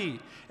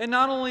heartbeat. And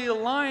not only a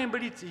lion,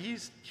 but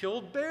he's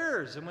killed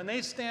bears. And when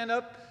they stand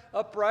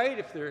upright,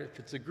 if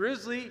it's a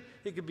grizzly,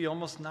 it could be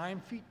almost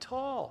 9 feet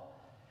tall.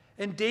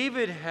 And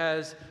David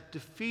has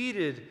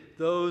defeated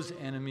those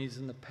enemies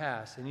in the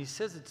past. And he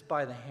says it's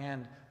by the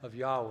hand of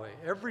Yahweh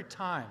every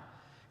time.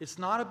 It's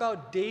not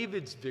about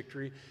David's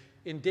victory.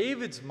 In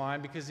David's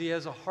mind, because he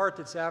has a heart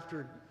that's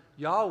after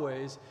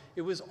Yahweh's,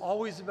 it was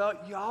always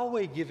about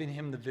Yahweh giving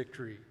him the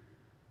victory.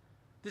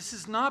 This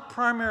is not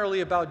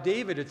primarily about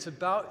David. It's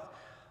about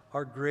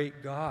our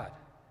great God.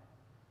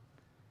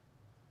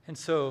 And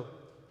so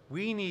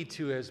we need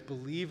to, as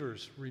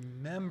believers,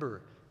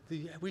 remember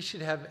we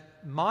should have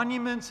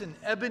monuments and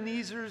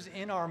Ebenezers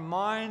in our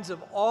minds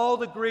of all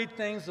the great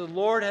things the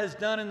Lord has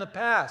done in the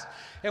past.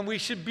 And we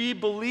should be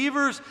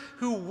believers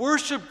who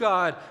worship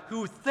God,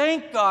 who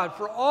thank God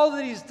for all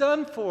that He's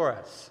done for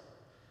us.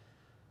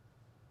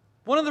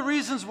 One of the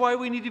reasons why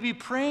we need to be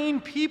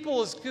praying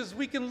people is because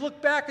we can look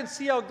back and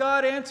see how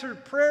God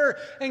answered prayer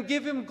and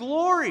give Him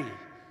glory.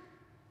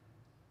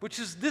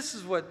 This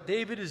is what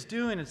David is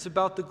doing. It's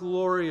about the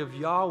glory of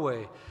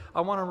Yahweh.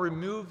 I want to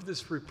remove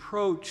this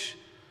reproach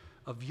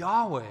of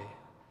Yahweh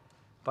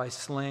by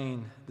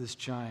slaying this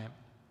giant.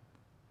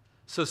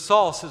 So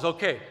Saul says,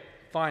 okay,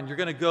 fine, you're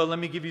going to go. Let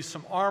me give you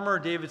some armor.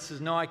 David says,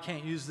 no, I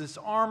can't use this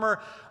armor.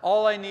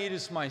 All I need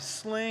is my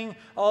sling.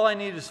 All I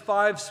need is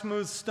 5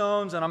 smooth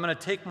stones, and I'm going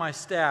to take my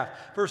staff.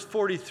 Verse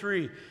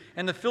 43,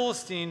 and the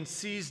Philistine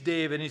sees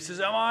David, and he says,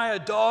 am I a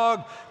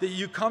dog that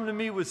you come to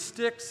me with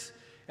sticks?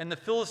 And the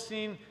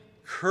Philistine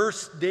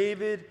cursed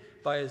David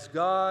by his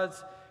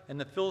gods. And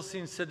the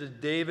Philistine said to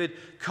David,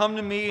 come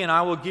to me, and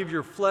I will give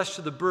your flesh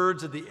to the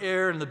birds of the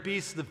air and the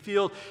beasts of the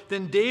field.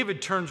 Then David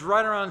turns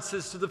right around and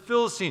says to the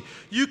Philistine,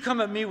 you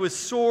come at me with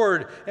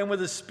sword and with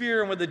a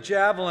spear and with a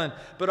javelin,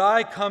 but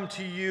I come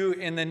to you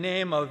in the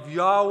name of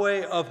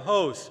Yahweh of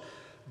hosts,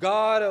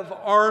 God of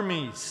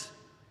armies,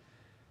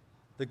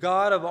 the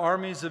God of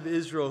armies of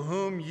Israel,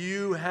 whom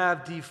you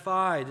have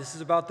defied. This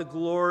is about the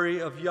glory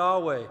of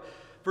Yahweh.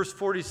 Verse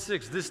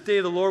 46, this day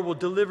the Lord will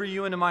deliver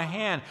you into my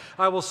hand.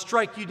 I will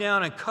strike you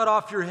down and cut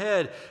off your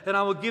head, and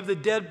I will give the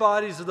dead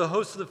bodies of the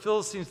host of the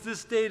Philistines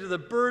this day to the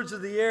birds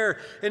of the air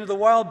and to the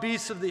wild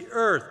beasts of the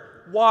earth.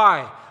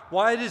 Why?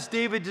 Why does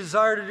David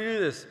desire to do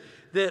this?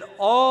 That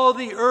all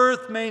the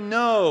earth may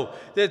know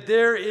that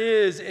there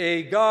is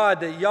a God,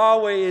 that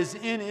Yahweh is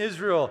in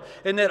Israel,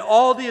 and that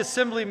all the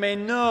assembly may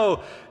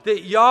know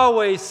that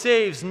Yahweh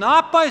saves,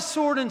 not by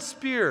sword and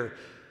spear,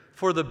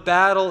 for the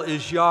battle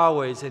is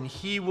Yahweh's, and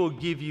He will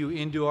give you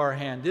into our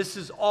hand. This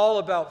is all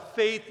about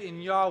faith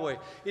in Yahweh.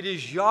 It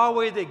is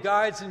Yahweh that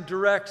guides and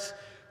directs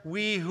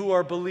we who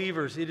are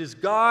believers. It is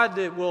God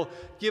that will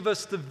give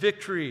us the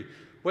victory,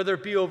 whether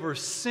it be over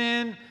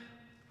sin,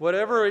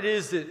 whatever it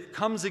is that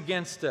comes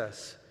against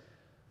us.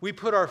 We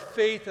put our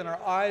faith and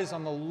our eyes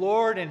on the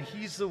Lord, and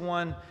He's the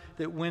one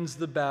that wins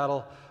the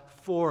battle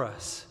for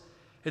us.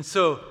 And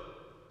so,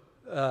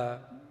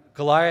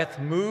 Goliath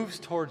moves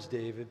towards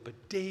David, but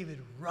David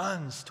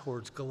runs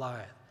towards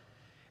Goliath.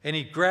 And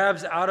he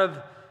grabs out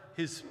of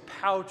his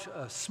pouch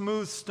a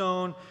smooth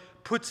stone,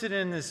 puts it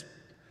in this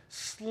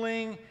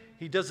sling.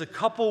 He does a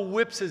couple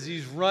whips as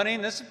he's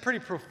running. This is pretty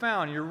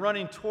profound. You're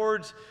running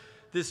towards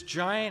this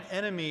giant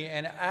enemy,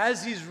 and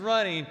as he's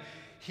running,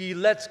 he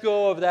lets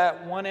go of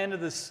that one end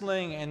of the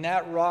sling, and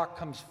that rock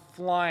comes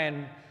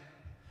flying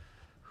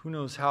who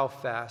knows how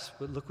fast.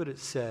 But look what it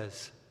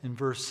says in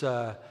verse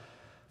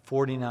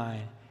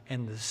 49.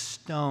 And the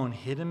stone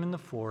hit him in the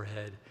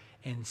forehead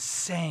and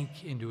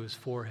sank into his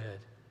forehead.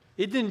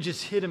 It didn't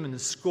just hit him in the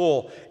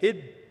skull.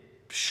 It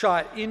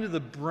shot into the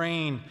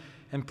brain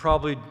and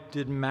probably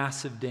did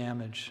massive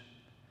damage.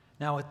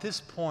 Now at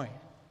this point,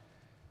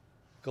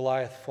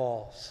 Goliath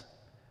falls.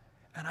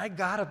 And I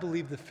gotta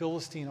believe the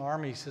Philistine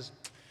army says,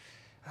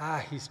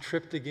 he's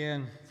tripped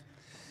again.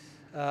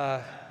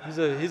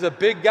 He's a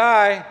big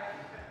guy.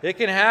 It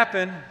can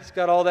happen. He's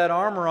got all that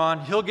armor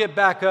on. He'll get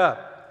back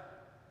up.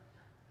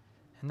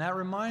 And that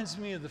reminds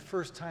me of the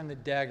first time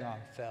that Dagon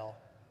fell.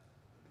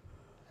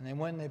 And they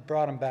went and they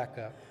brought him back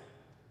up.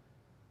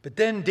 But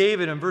then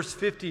David, in verse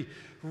 50,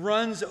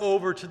 runs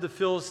over to the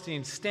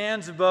Philistine,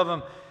 stands above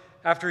him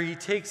after he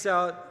takes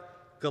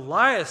out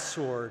Goliath's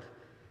sword,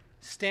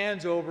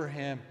 stands over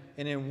him,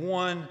 and in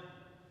one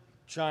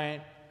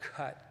giant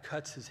cut,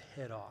 cuts his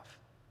head off.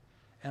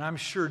 And I'm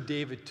sure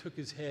David took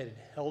his head and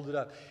held it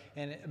up.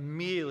 And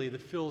immediately the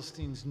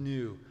Philistines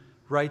knew,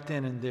 right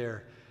then and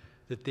there,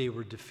 that they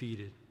were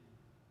defeated.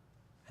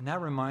 And that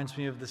reminds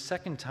me of the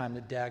second time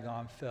that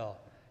Dagon fell.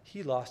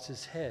 He lost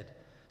his head.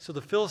 So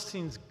the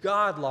Philistines'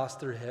 God lost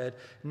their head.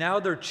 Now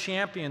their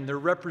champion, their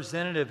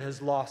representative,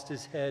 has lost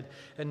his head,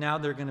 and now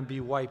they're going to be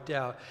wiped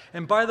out.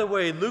 And by the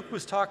way, Luke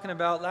was talking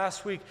about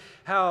last week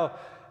how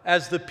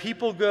as the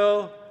people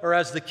go, or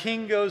as the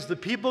king goes, the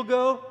people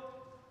go.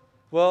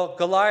 Well,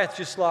 Goliath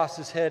just lost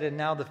his head, and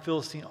now the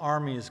Philistine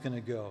army is going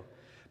to go.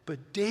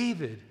 But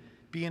David,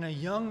 being a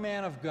young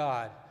man of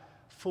God,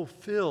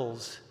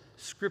 fulfills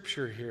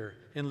Scripture here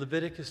in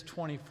Leviticus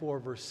 24,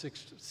 verse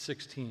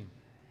 16.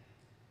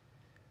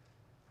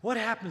 What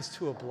happens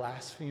to a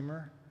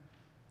blasphemer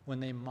when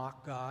they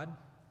mock God?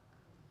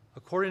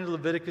 According to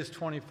Leviticus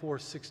 24,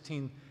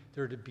 16,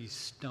 they're to be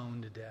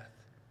stoned to death.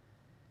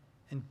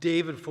 And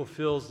David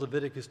fulfills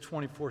Leviticus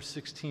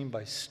 24:16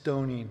 by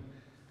stoning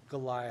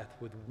Goliath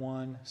with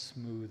one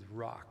smooth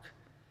rock,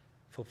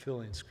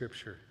 fulfilling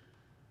Scripture.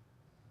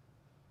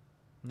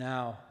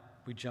 Now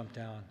we jump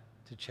down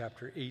to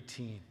chapter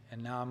 18,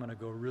 and now I'm going to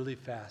go really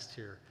fast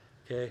here.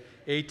 Okay,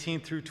 18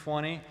 through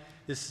 20.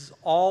 This is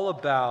all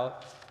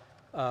about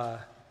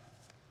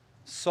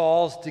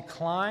Saul's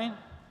decline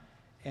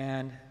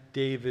and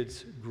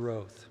David's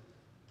growth.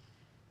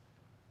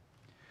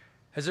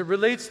 As it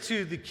relates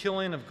to the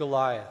killing of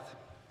Goliath,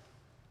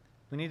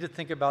 we need to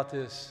think about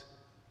this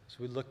as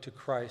we look to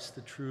Christ,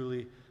 the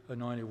truly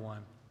anointed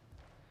one.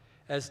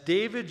 As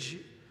David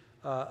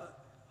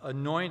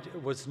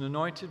was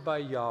anointed by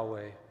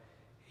Yahweh,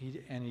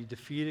 and he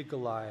defeated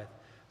Goliath,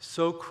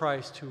 so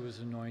Christ, who was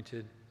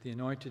anointed, the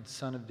anointed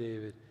Son of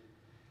David,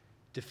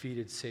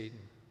 defeated Satan.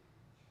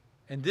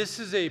 And this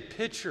is a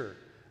picture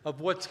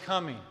of what's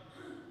coming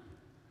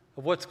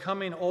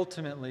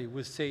ultimately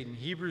with Satan.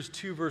 Hebrews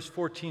 2 verse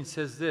 14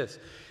 says this,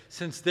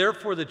 "Since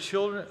therefore the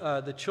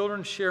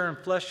children share in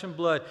flesh and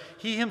blood,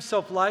 he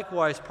himself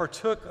likewise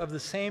partook of the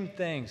same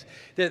things,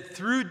 that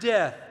through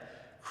death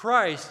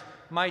Christ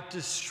might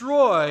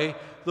destroy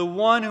the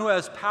one who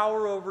has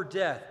power over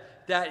death,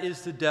 that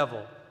is the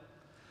devil."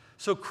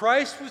 So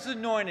Christ was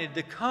anointed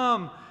to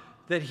come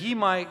that he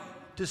might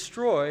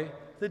destroy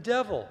the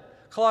devil.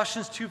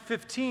 Colossians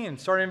 2:15,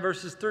 starting in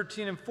verses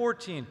 13 and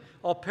 14,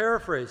 I'll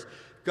paraphrase.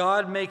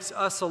 God makes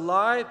us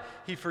alive.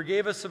 He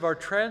forgave us of our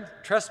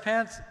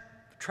trespasses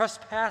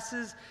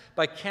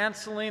by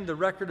canceling the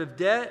record of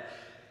debt.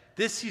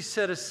 This he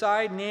set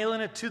aside,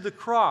 nailing it to the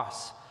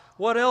cross.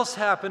 What else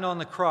happened on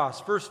the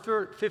cross? Verse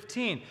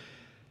 15.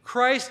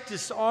 Christ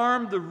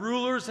disarmed the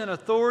rulers and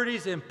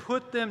authorities and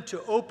put them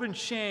to open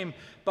shame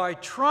by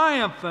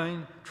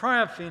triumphing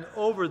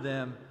over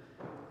them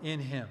in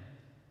him.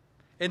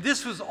 And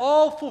this was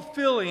all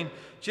fulfilling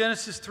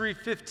Genesis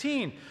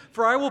 3:15.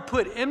 "For I will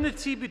put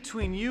enmity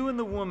between you and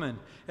the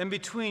woman, and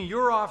between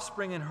your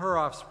offspring and her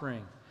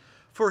offspring.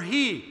 For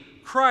he,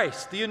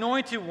 Christ, the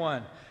anointed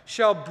one,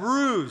 shall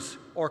bruise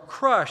or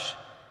crush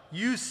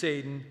you,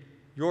 Satan,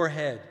 your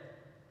head.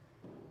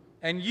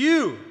 And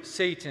you,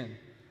 Satan,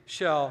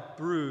 shall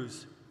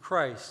bruise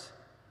Christ,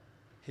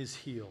 his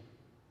heel."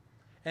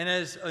 And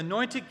as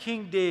anointed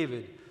King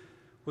David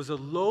was a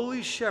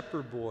lowly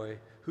shepherd boy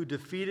who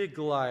defeated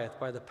Goliath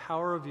by the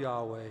power of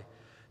Yahweh,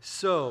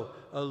 so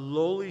a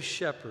lowly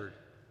shepherd,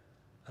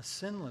 a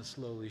sinless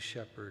lowly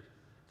shepherd,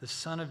 the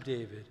Son of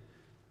David,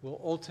 will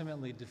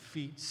ultimately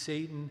defeat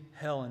Satan,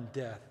 hell, and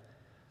death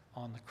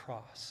on the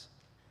cross.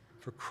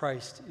 For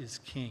Christ is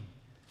King.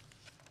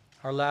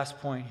 Our last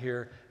point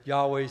here,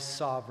 Yahweh's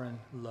sovereign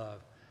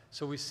love.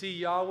 So we see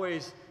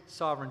Yahweh's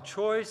sovereign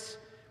choice,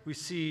 we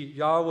see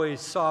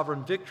Yahweh's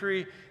sovereign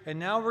victory, and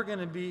now we're going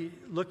to be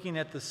looking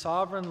at the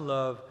sovereign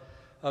love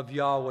of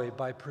Yahweh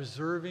by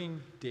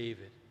preserving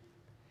David.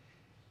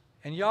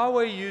 And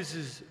Yahweh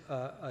uses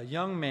a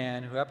young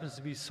man who happens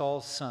to be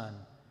Saul's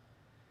son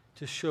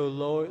to show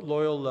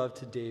loyal love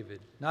to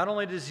David. Not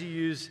only does he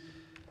use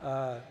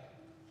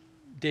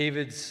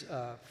David's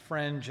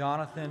friend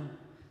Jonathan,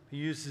 he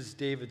uses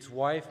David's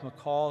wife,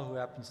 Michal, who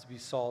happens to be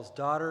Saul's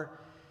daughter,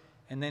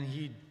 and then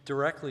he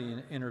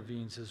directly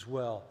intervenes as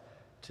well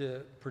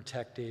to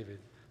protect David.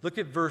 Look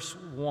at verse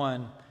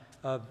 1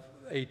 of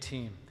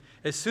 18.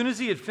 "As soon as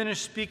he had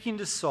finished speaking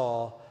to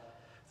Saul,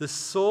 the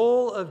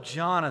soul of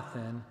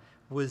Jonathan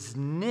was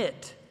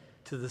knit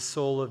to the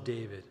soul of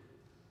David."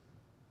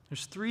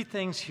 There's three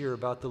things here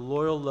about the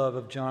loyal love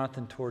of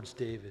Jonathan towards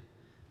David.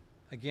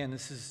 Again,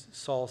 this is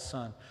Saul's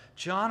son.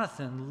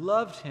 Jonathan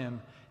loved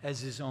him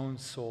as his own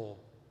soul.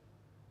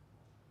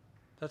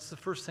 That's the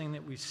first thing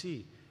that we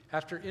see.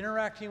 After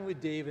interacting with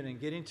David and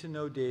getting to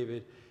know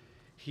David,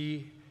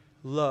 he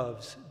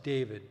loves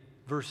David.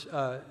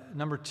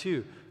 Number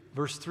 2.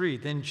 Verse 3,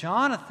 "Then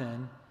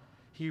Jonathan,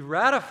 he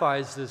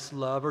ratifies this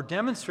love or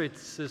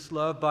demonstrates this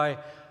love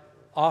by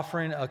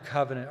offering a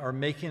covenant or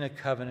making a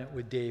covenant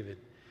with David,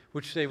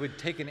 which they would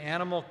take an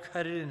animal,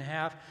 cut it in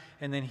half,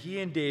 and then he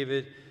and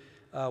David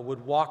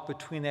would walk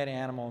between that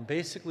animal. And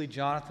basically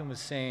Jonathan was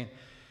saying,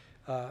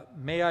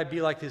 may I be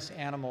like this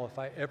animal if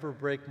I ever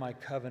break my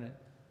covenant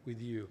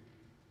with you.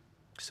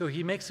 So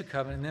he makes a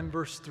covenant. And then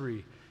verse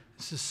 3,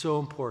 this is so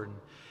important.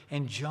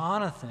 "And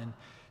Jonathan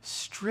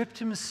stripped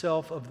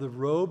himself of the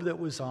robe that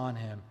was on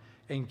him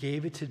and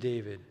gave it to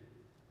David,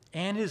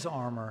 and his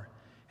armor,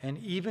 and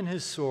even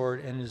his sword,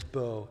 and his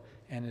bow,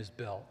 and his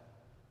belt."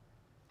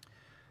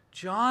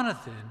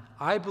 Jonathan,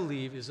 I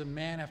believe, is a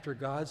man after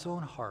God's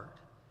own heart.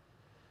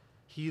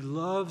 He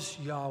loves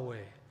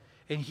Yahweh,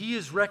 and he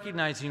is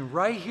recognizing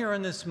right here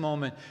in this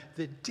moment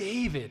that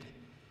David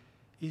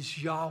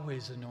is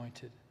Yahweh's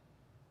anointed.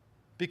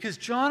 Because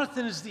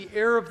Jonathan is the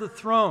heir of the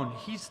throne.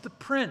 He's the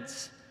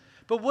prince.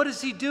 But what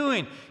is he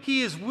doing?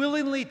 He is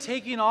willingly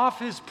taking off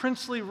his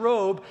princely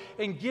robe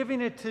and giving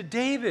it to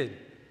David,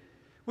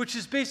 which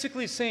is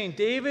basically saying,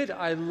 David,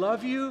 I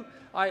love you,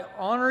 I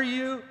honor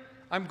you,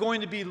 I'm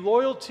going to be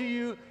loyal to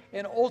you,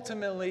 And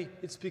ultimately,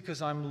 it's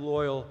because I'm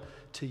loyal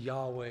to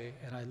Yahweh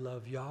and I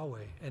love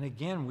Yahweh. And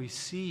again, we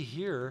see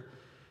here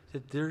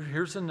that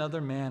here's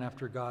another man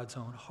after God's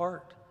own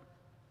heart.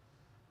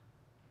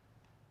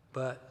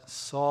 But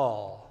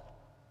Saul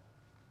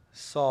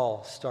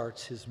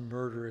starts his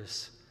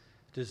murderous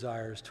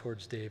desires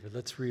towards David.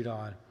 Let's read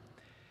on.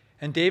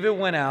 And David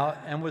went out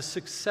and was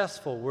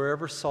successful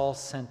wherever Saul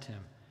sent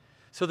him,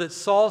 so that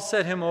Saul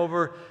set him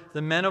over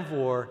the men of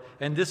war,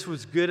 and this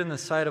was good in the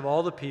sight of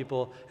all the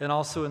people and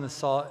also in the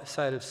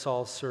sight of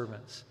Saul's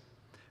servants.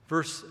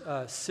 Verse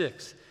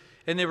 6,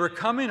 and they were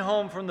coming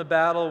home from the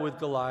battle with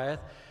Goliath,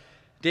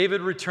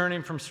 David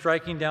returning from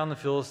striking down the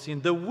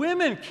Philistine. The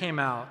women came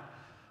out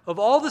of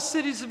all the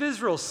cities of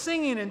Israel,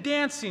 singing and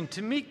dancing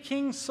to meet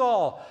King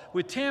Saul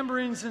with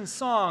tambourines and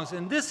songs.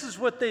 And this is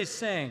what they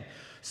sang.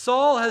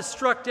 Saul has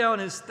struck down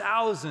his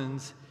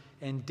thousands,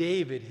 and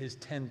David his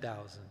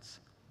 10,000s.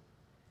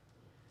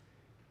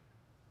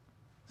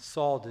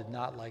 Saul did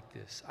not like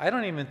this. I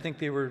don't even think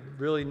they were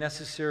really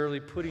necessarily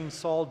putting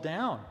Saul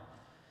down.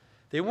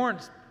 They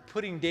weren't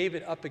putting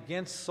David up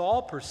against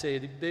Saul per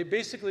se. They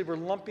basically were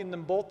lumping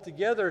them both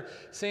together,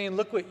 saying,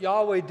 look what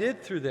Yahweh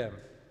did through them.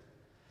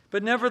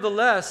 But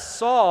nevertheless,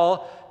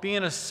 Saul,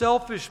 being a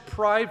selfish,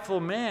 prideful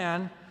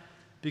man,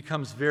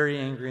 becomes very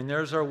angry. And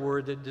there's our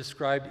word that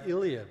described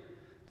Eliab,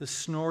 the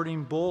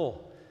snorting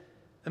bull.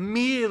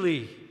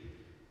 Immediately,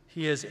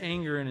 he has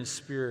anger in his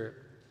spirit.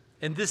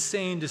 And this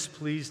saying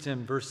displeased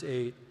him, verse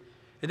 8.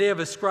 And they have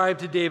ascribed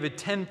to David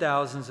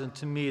 10,000s, and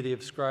to me they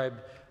have ascribed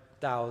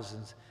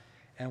thousands.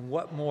 And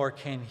what more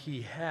can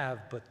he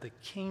have but the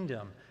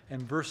kingdom?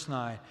 And verse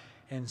 9,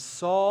 and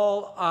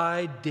Saul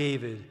eyed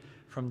David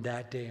from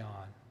that day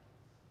on.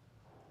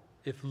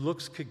 If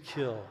looks could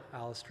kill,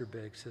 Alistair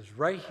Begg says.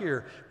 Right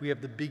here, we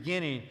have the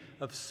beginning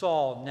of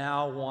Saul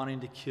now wanting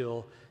to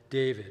kill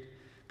David.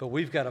 But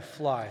we've got to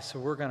fly, so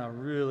we're going to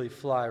really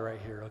fly right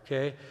here,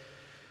 okay?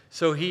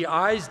 So he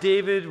eyes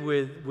David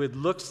with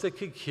looks that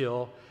could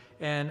kill.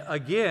 And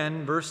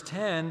again, verse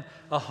 10,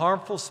 a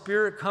harmful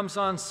spirit comes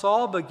on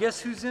Saul, but guess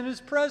who's in his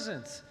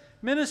presence?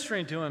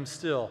 Ministering to him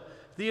still.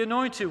 The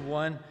anointed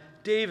one,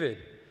 David.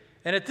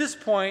 And at this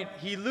point,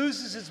 he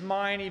loses his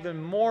mind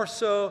even more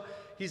so.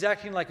 He's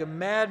acting like a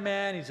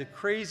madman. He's a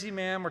crazy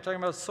man. We're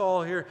talking about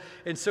Saul here.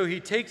 And so he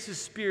takes his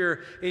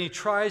spear and he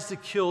tries to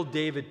kill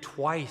David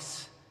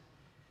twice.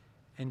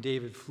 And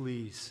David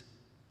flees.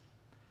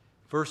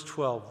 Verse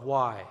 12,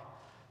 why?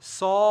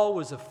 Saul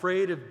was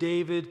afraid of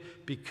David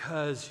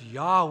because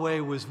Yahweh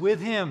was with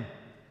him.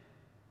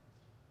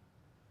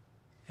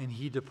 And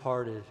he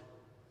departed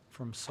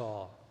from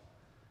Saul.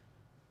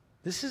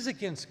 This is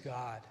against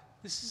God.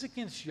 This is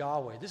against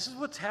Yahweh. This is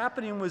what's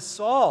happening with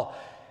Saul.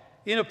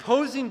 In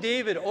opposing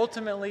David,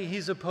 ultimately,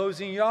 he's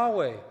opposing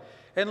Yahweh.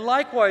 And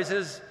likewise,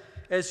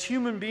 as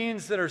human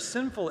beings that are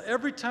sinful,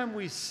 every time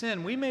we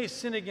sin, we may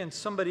sin against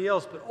somebody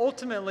else, but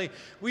ultimately,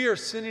 we are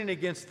sinning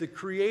against the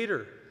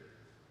Creator.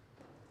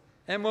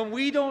 And when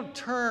we don't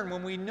turn,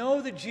 when we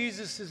know that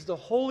Jesus is the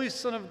Holy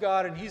Son of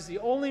God and He's the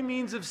only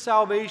means of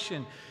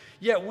salvation,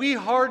 yet we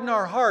harden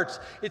our hearts,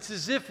 it's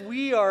as if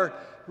we are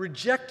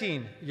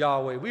rejecting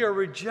Yahweh. We are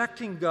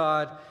rejecting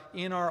God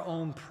in our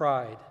own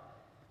pride.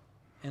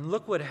 And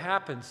look what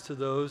happens to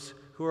those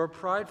who are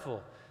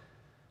prideful.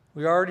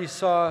 We already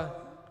saw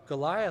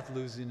Goliath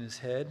losing his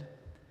head,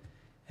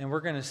 and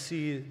we're going to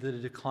see the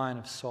decline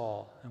of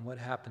Saul and what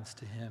happens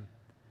to him.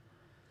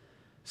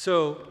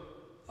 So,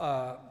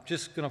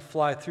 just going to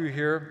fly through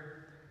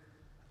here.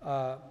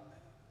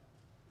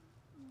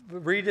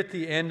 Read at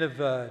the end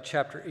of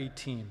chapter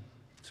 18,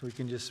 so we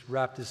can just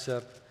wrap this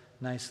up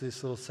nicely,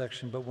 this little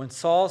section. But when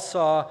Saul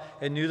saw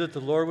and knew that the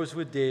Lord was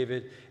with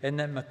David, and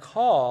that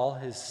Michal,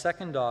 his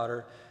second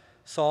daughter,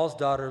 Saul's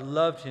daughter,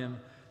 loved him,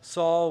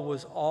 Saul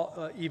was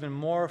even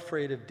more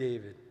afraid of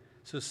David.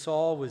 So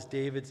Saul was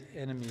David's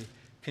enemy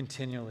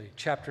continually.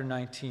 Chapter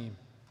 19,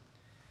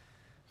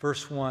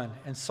 verse 1.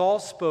 And Saul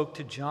spoke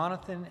to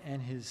Jonathan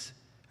and his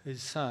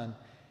son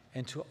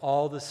and to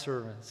all the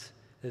servants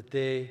that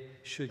they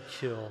should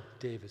kill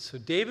David. So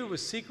David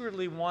was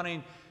secretly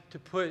wanting to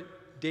put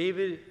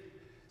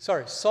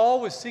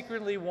Saul was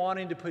secretly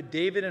wanting to put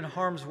David in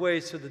harm's way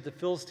so that the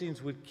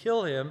Philistines would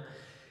kill him,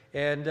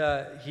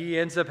 and he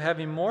ends up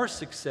having more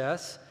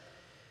success.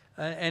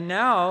 And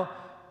now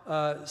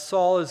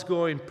Saul is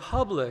going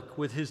public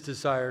with his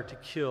desire to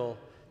kill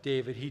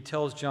David. He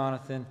tells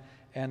Jonathan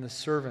and the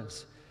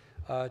servants.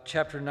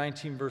 Chapter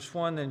 19, verse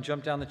 1, then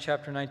jump down to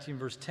chapter 19,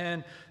 verse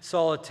 10.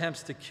 Saul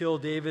attempts to kill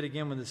David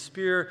again with a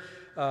spear.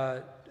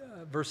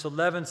 Verse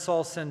 11,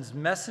 Saul sends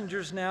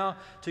messengers now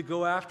to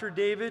go after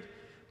David.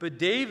 But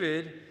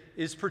David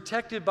is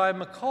protected by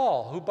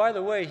Michal, who, by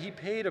the way, he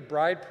paid a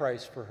bride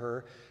price for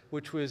her,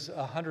 which was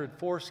 100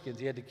 foreskins.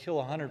 He had to kill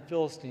 100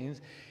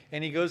 Philistines.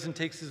 And he goes and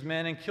takes his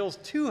men and kills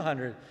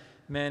 200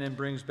 men and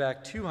brings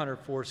back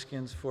 200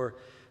 foreskins for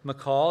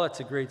Michal. That's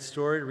a great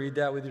story. Read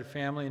that with your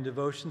family in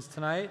devotions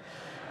tonight.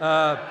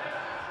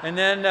 And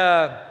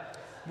then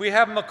we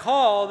have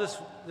Michal,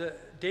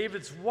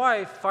 David's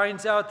wife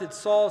finds out that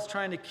Saul's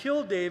trying to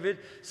kill David,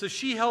 so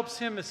she helps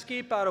him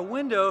escape out a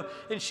window,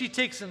 and she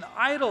takes an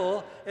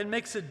idol and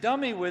makes a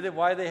dummy with it.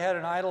 Why they had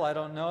an idol, I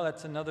don't know.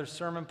 That's another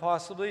sermon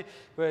possibly.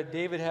 But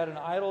David had an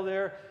idol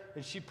there,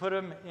 and she put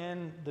him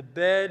in the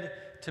bed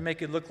to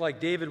make it look like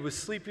David was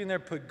sleeping there,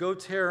 put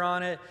goat's hair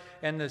on it,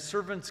 and the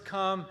servants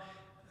come,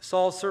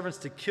 Saul's servants,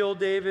 to kill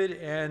David,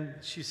 and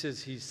she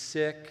says he's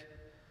sick.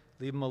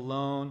 Leave him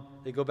alone.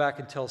 They go back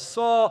and tell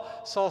Saul.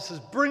 Saul says,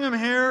 bring him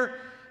here.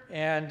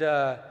 And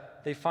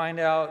they find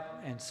out,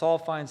 and Saul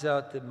finds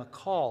out that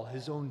Michal,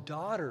 his own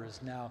daughter,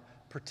 is now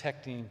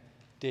protecting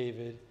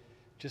David,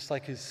 just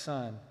like his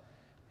son.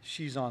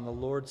 She's on the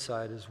Lord's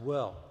side as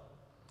well.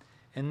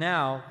 And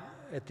now,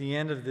 at the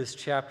end of this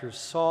chapter,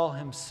 Saul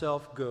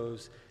himself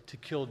goes to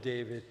kill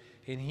David,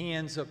 and he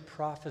ends up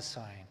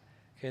prophesying.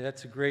 Okay,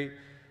 that's a great,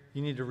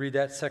 you need to read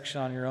that section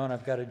on your own.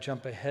 I've got to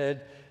jump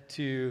ahead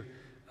to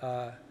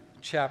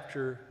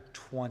chapter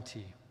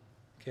 20.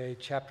 Okay,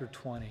 chapter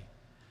 20.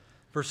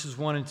 Verses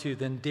 1 and 2.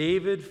 Then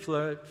David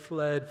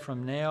fled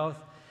from Naioth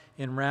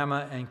in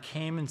Ramah and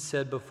came and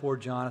said before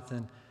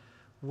Jonathan,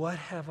 what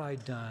have I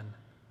done?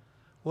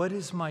 What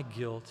is my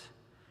guilt?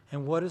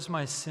 And what is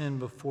my sin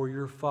before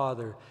your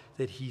father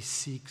that he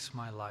seeks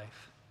my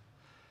life?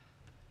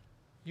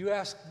 You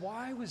ask,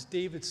 why was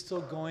David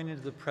still going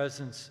into the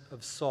presence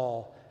of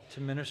Saul to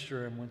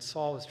minister him when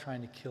Saul was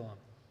trying to kill him?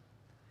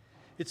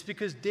 It's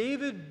because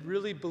David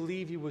really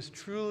believed he was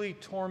truly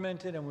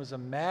tormented and was a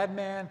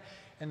madman.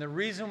 And the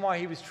reason why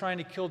he was trying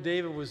to kill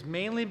David was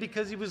mainly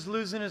because he was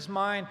losing his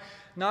mind,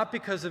 not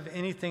because of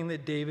anything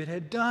that David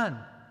had done.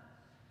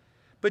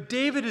 But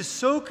David is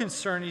so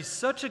concerned. He's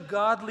such a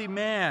godly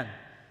man.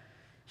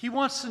 He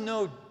wants to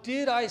know,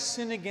 did I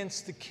sin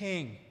against the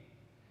king?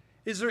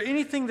 Is there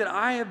anything that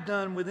I have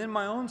done within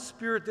my own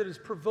spirit that has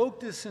provoked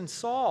this in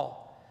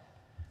Saul?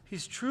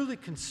 He's truly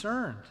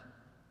concerned.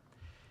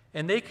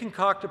 And they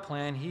concoct a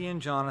plan, he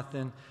and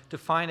Jonathan, to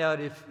find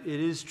out if it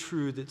is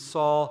true that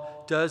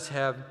Saul does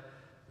have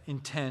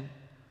intent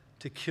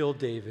to kill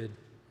David.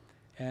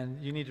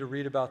 And you need to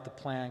read about the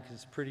plan because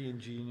it's pretty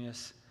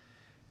ingenious.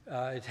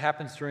 It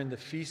happens during the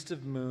Feast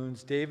of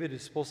Moons. David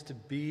is supposed to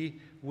be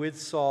with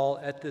Saul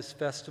at this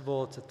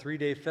festival. It's a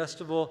 3-day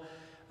festival,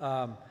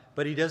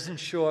 but he doesn't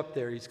show up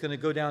there. He's going to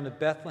go down to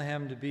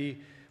Bethlehem to be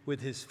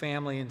with his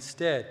family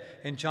instead.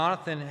 And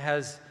Jonathan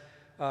has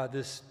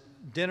this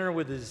dinner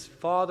with his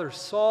father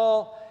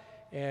Saul,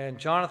 and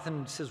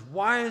Jonathan says,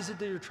 why is it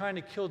that you're trying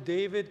to kill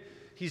David?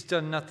 He's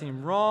done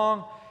nothing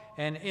wrong.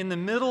 And in the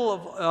middle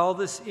of all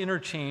this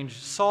interchange,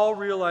 Saul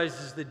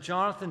realizes that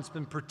Jonathan's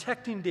been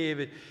protecting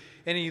David,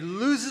 and he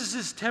loses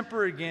his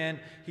temper again.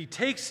 He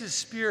takes his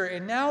spear,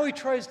 and now he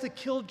tries to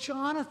kill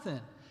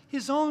Jonathan,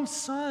 his own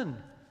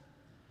son,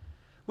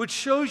 which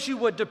shows you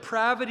what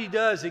depravity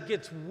does. It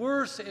gets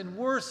worse and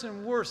worse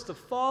and worse, the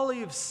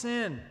folly of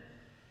sin.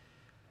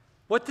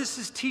 What this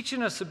is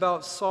teaching us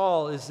about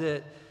Saul is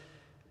that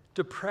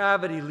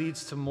depravity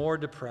leads to more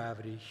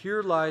depravity.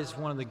 Here lies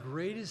one of the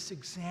greatest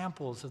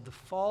examples of the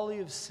folly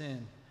of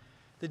sin,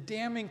 the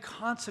damning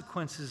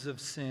consequences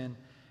of sin,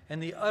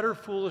 and the utter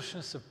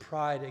foolishness of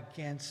pride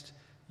against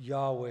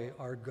Yahweh,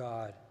 our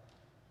God,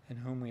 and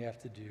whom we have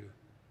to do.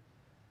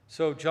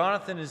 So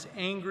Jonathan is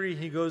angry.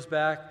 He goes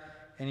back,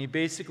 and he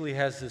basically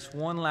has this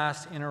one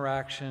last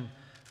interaction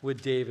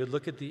with David.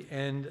 Look at the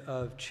end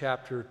of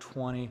chapter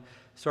 20.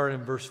 Starting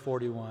in verse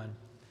 41.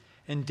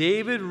 And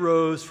David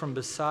rose from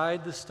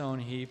beside the stone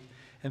heap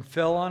and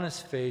fell on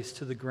his face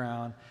to the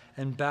ground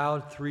and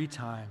bowed 3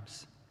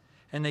 times.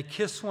 And they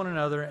kissed one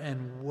another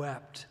and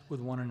wept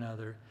with one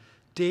another,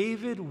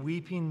 David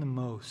weeping the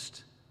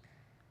most.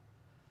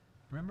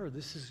 Remember,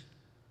 this is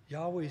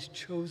Yahweh's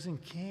chosen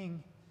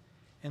king.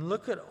 And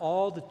look at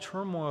all the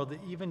turmoil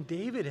that even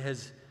David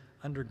has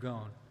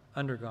undergone.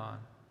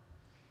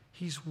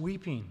 He's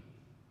weeping.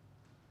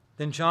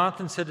 Then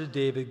Jonathan said to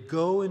David,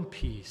 go in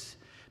peace,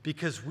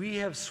 because we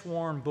have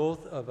sworn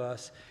both of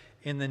us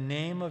in the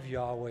name of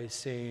Yahweh,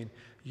 saying,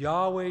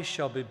 Yahweh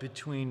shall be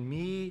between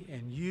me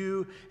and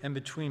you, and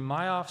between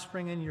my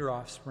offspring and your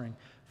offspring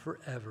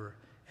forever.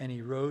 And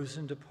he rose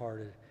and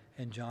departed,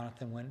 and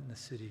Jonathan went in the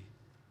city.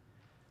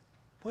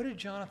 What did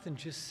Jonathan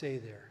just say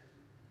there?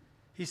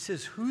 He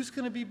says, who's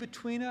going to be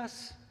between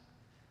us?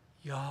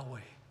 Yahweh.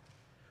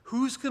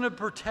 Who's going to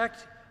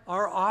protect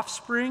our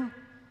offspring?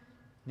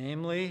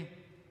 Namely,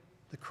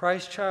 the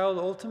Christ child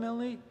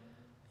ultimately,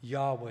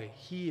 Yahweh.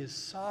 He is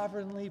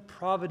sovereignly,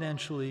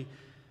 providentially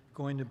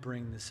going to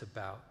bring this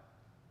about.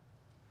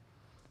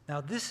 Now,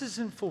 this is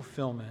in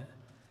fulfillment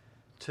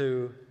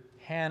to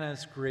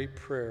Hannah's great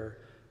prayer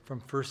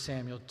from 1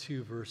 Samuel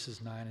 2, verses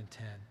 9 and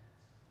 10.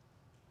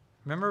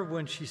 Remember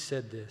when she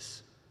said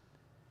this?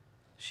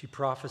 She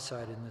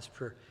prophesied in this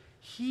prayer.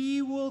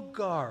 He will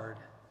guard,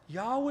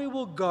 Yahweh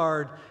will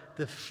guard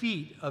the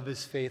feet of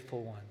his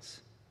faithful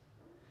ones.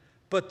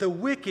 But the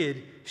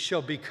wicked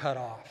shall be cut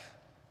off.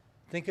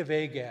 Think of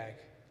Agag,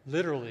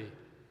 literally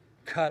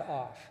cut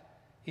off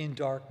in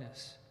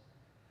darkness.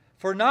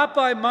 For not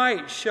by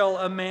might shall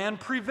a man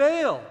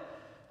prevail.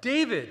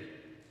 David,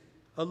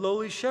 a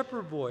lowly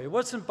shepherd boy. It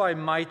wasn't by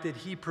might that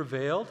he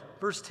prevailed.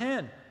 Verse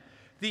 10,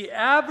 the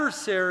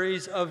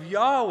adversaries of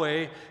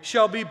Yahweh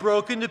shall be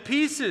broken to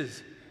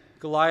pieces.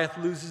 Goliath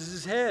loses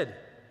his head,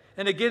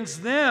 and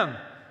against them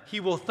he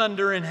will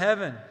thunder in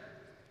heaven.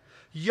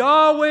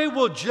 Yahweh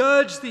will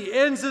judge the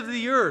ends of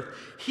the earth.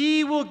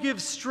 He will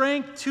give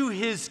strength to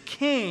his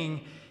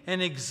king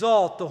and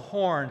exalt the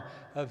horn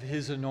of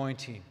his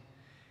anointing.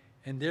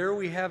 And there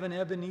we have an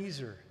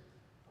Ebenezer.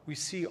 We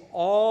see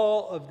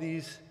all of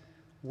these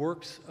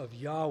works of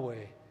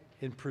Yahweh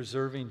in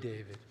preserving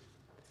David.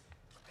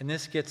 And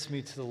this gets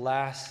me to the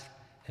last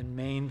and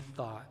main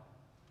thought.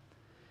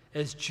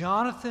 As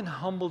Jonathan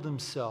humbled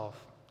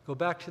himself, go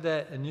back to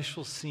that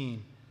initial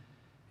scene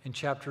in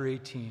chapter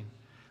 18.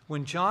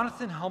 When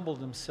Jonathan humbled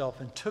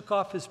himself and took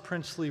off his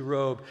princely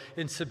robe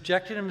and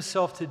subjected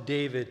himself to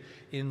David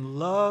in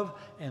love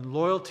and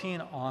loyalty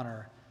and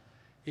honor,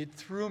 it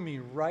threw me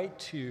right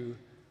to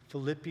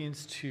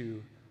Philippians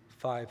 2,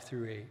 5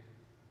 through 8,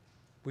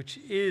 which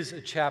is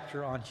a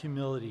chapter on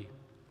humility.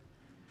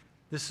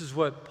 This is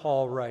what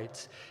Paul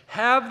writes.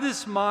 Have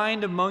this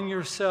mind among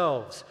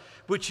yourselves,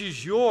 which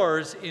is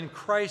yours in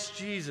Christ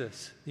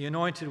Jesus, the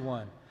Anointed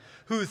One,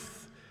 who,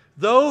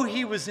 though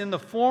he was in the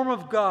form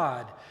of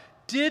God,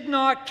 did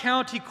not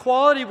count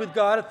equality with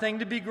God a thing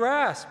to be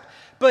grasped,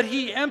 but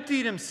he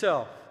emptied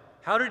himself.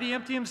 How did he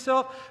empty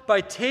himself? By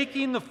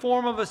taking the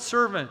form of a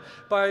servant,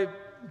 by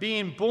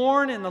being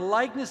born in the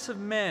likeness of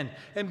men,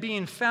 and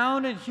being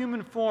found in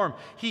human form.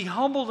 He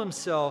humbled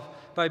himself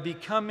by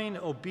becoming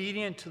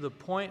obedient to the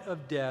point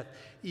of death,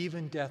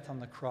 even death on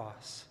the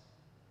cross.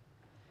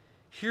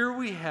 Here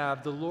we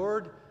have the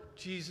Lord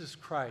Jesus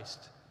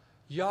Christ,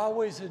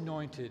 Yahweh's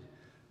anointed,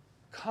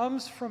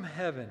 comes from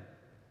heaven,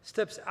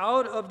 steps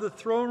out of the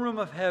throne room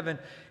of heaven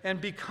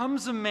and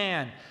becomes a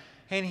man,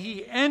 and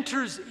he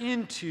enters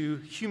into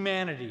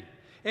humanity.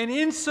 And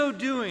in so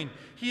doing,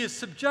 he is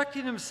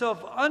subjecting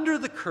himself under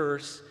the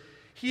curse.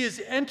 He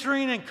is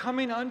entering and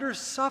coming under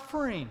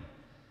suffering,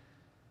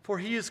 for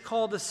he is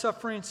called a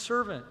suffering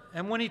servant.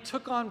 And when he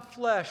took on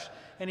flesh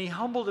and he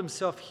humbled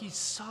himself, he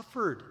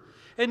suffered.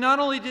 And not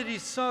only did he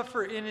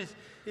suffer in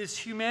his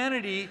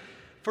humanity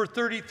for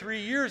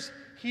 33 years,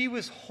 he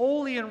was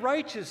holy and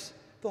righteous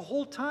the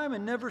whole time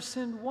and never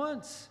sinned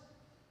once.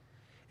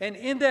 And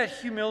in that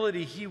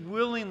humility, he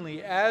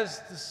willingly,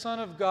 as the Son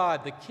of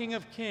God, the King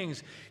of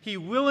Kings, he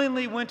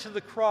willingly went to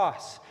the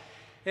cross.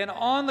 And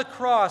on the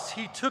cross,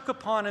 he took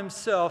upon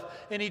himself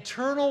an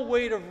eternal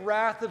weight of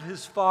wrath of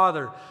his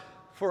Father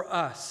for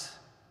us.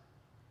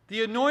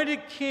 The anointed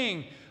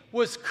king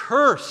was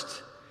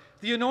cursed.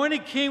 The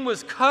anointed king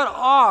was cut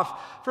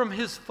off from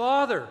his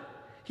Father.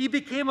 He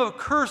became a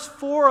curse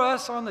for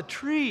us on the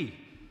tree.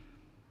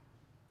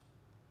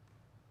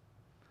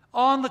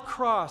 On the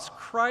cross,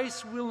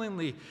 Christ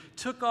willingly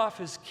took off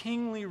his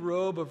kingly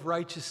robe of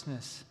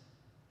righteousness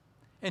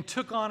and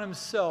took on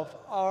himself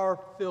our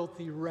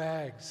filthy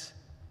rags.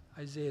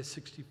 Isaiah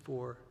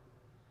 64.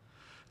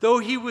 Though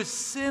he was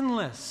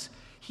sinless,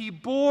 he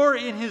bore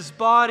in his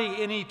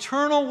body an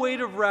eternal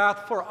weight of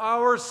wrath for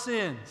our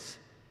sins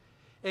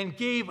and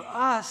gave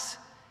us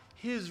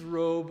his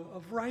robe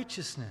of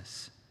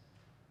righteousness.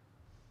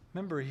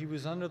 Remember, he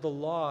was under the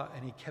law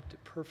and he kept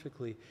it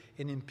perfectly,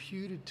 and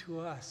imputed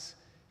to us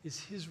is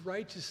his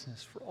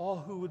righteousness for all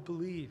who would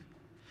believe.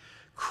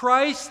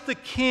 Christ the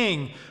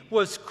King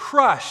was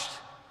crushed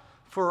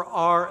for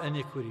our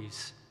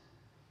iniquities.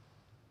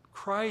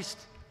 Christ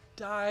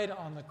died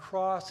on the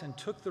cross and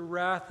took the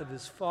wrath of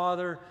his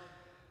Father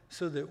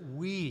so that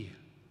we,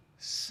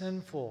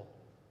 sinful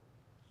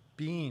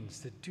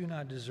beings that do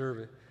not deserve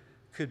it,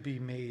 could be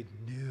made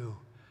new,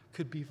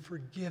 could be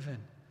forgiven.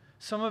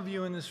 Some of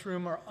you in this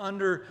room are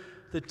under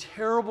the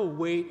terrible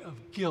weight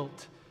of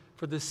guilt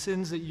for the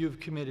sins that you have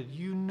committed.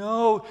 You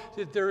know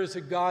that there is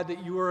a God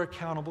that you are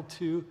accountable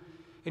to,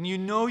 and you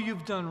know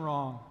you've done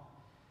wrong.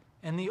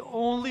 And the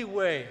only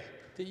way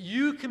that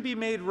you can be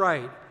made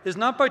right is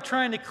not by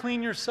trying to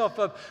clean yourself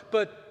up,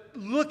 but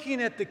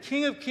looking at the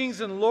King of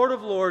Kings and Lord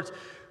of Lords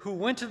who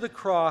went to the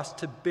cross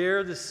to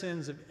bear the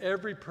sins of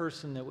every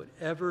person that would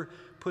ever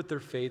put their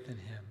faith in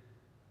him.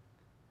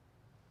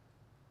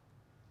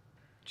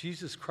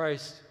 Jesus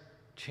Christ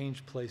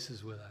changed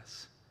places with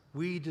us.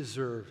 We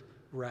deserve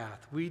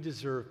wrath. We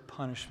deserve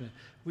punishment.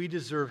 We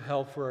deserve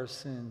hell for our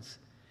sins.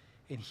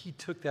 And he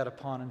took that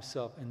upon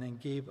himself and then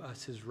gave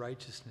us his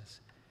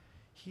righteousness.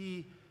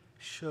 He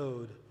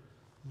showed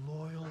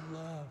loyal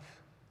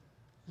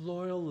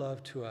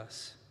love to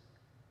us.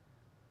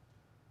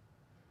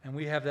 And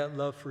we have that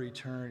love for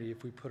eternity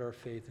if we put our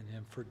faith in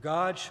him. For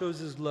God shows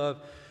his love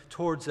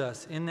towards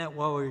us in that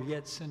while we were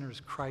yet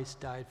sinners, Christ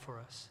died for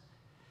us.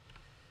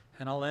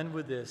 And I'll end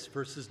with this,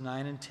 verses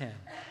 9 and 10.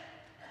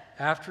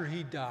 After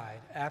he died,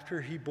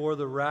 after he bore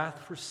the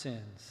wrath for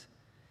sins,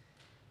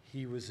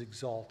 he was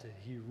exalted.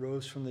 He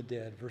rose from the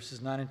dead. Verses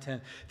 9 and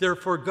 10.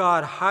 Therefore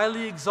God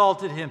highly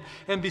exalted him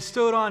and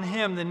bestowed on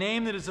him the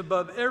name that is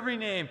above every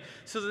name,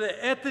 so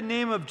that at the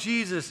name of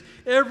Jesus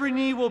every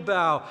knee will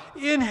bow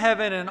in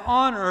heaven and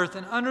on earth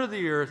and under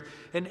the earth,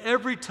 and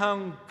every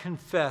tongue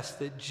confess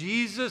that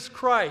Jesus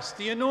Christ,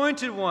 the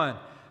Anointed One,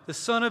 the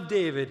Son of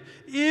David,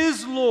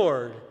 is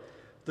Lord,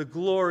 to the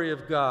glory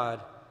of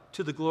God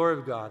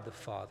the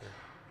Father.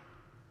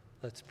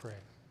 Let's pray.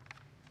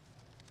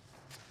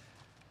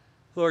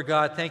 Lord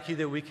God, thank you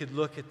that we could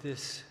look at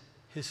this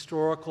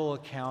historical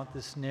account,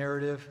 this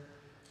narrative,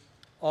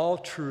 all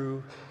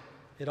true.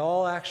 It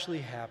all actually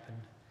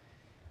happened.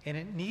 And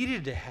it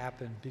needed to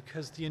happen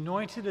because the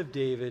anointed of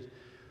David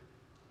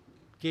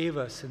gave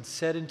us and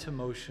set into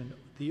motion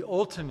the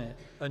ultimate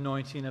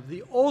anointing of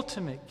the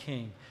ultimate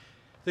king,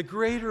 the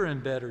greater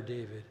and better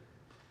David,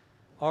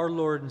 our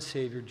Lord and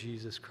Savior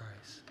Jesus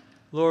Christ.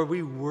 Lord,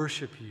 we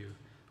worship you.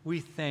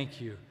 We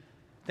thank you.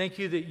 Thank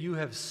you that you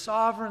have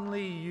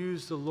sovereignly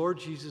used the Lord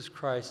Jesus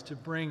Christ to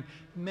bring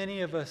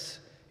many of us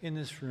in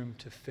this room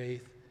to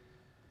faith.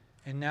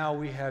 And now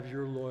we have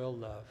your loyal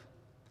love.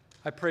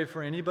 I pray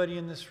for anybody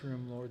in this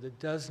room, Lord, that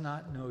does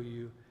not know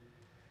you,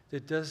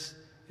 that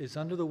is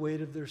under the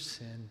weight of their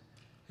sin,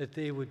 that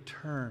they would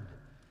turn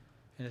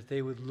and that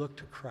they would look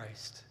to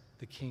Christ,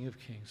 the King of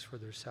Kings, for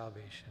their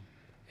salvation.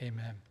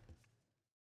 Amen.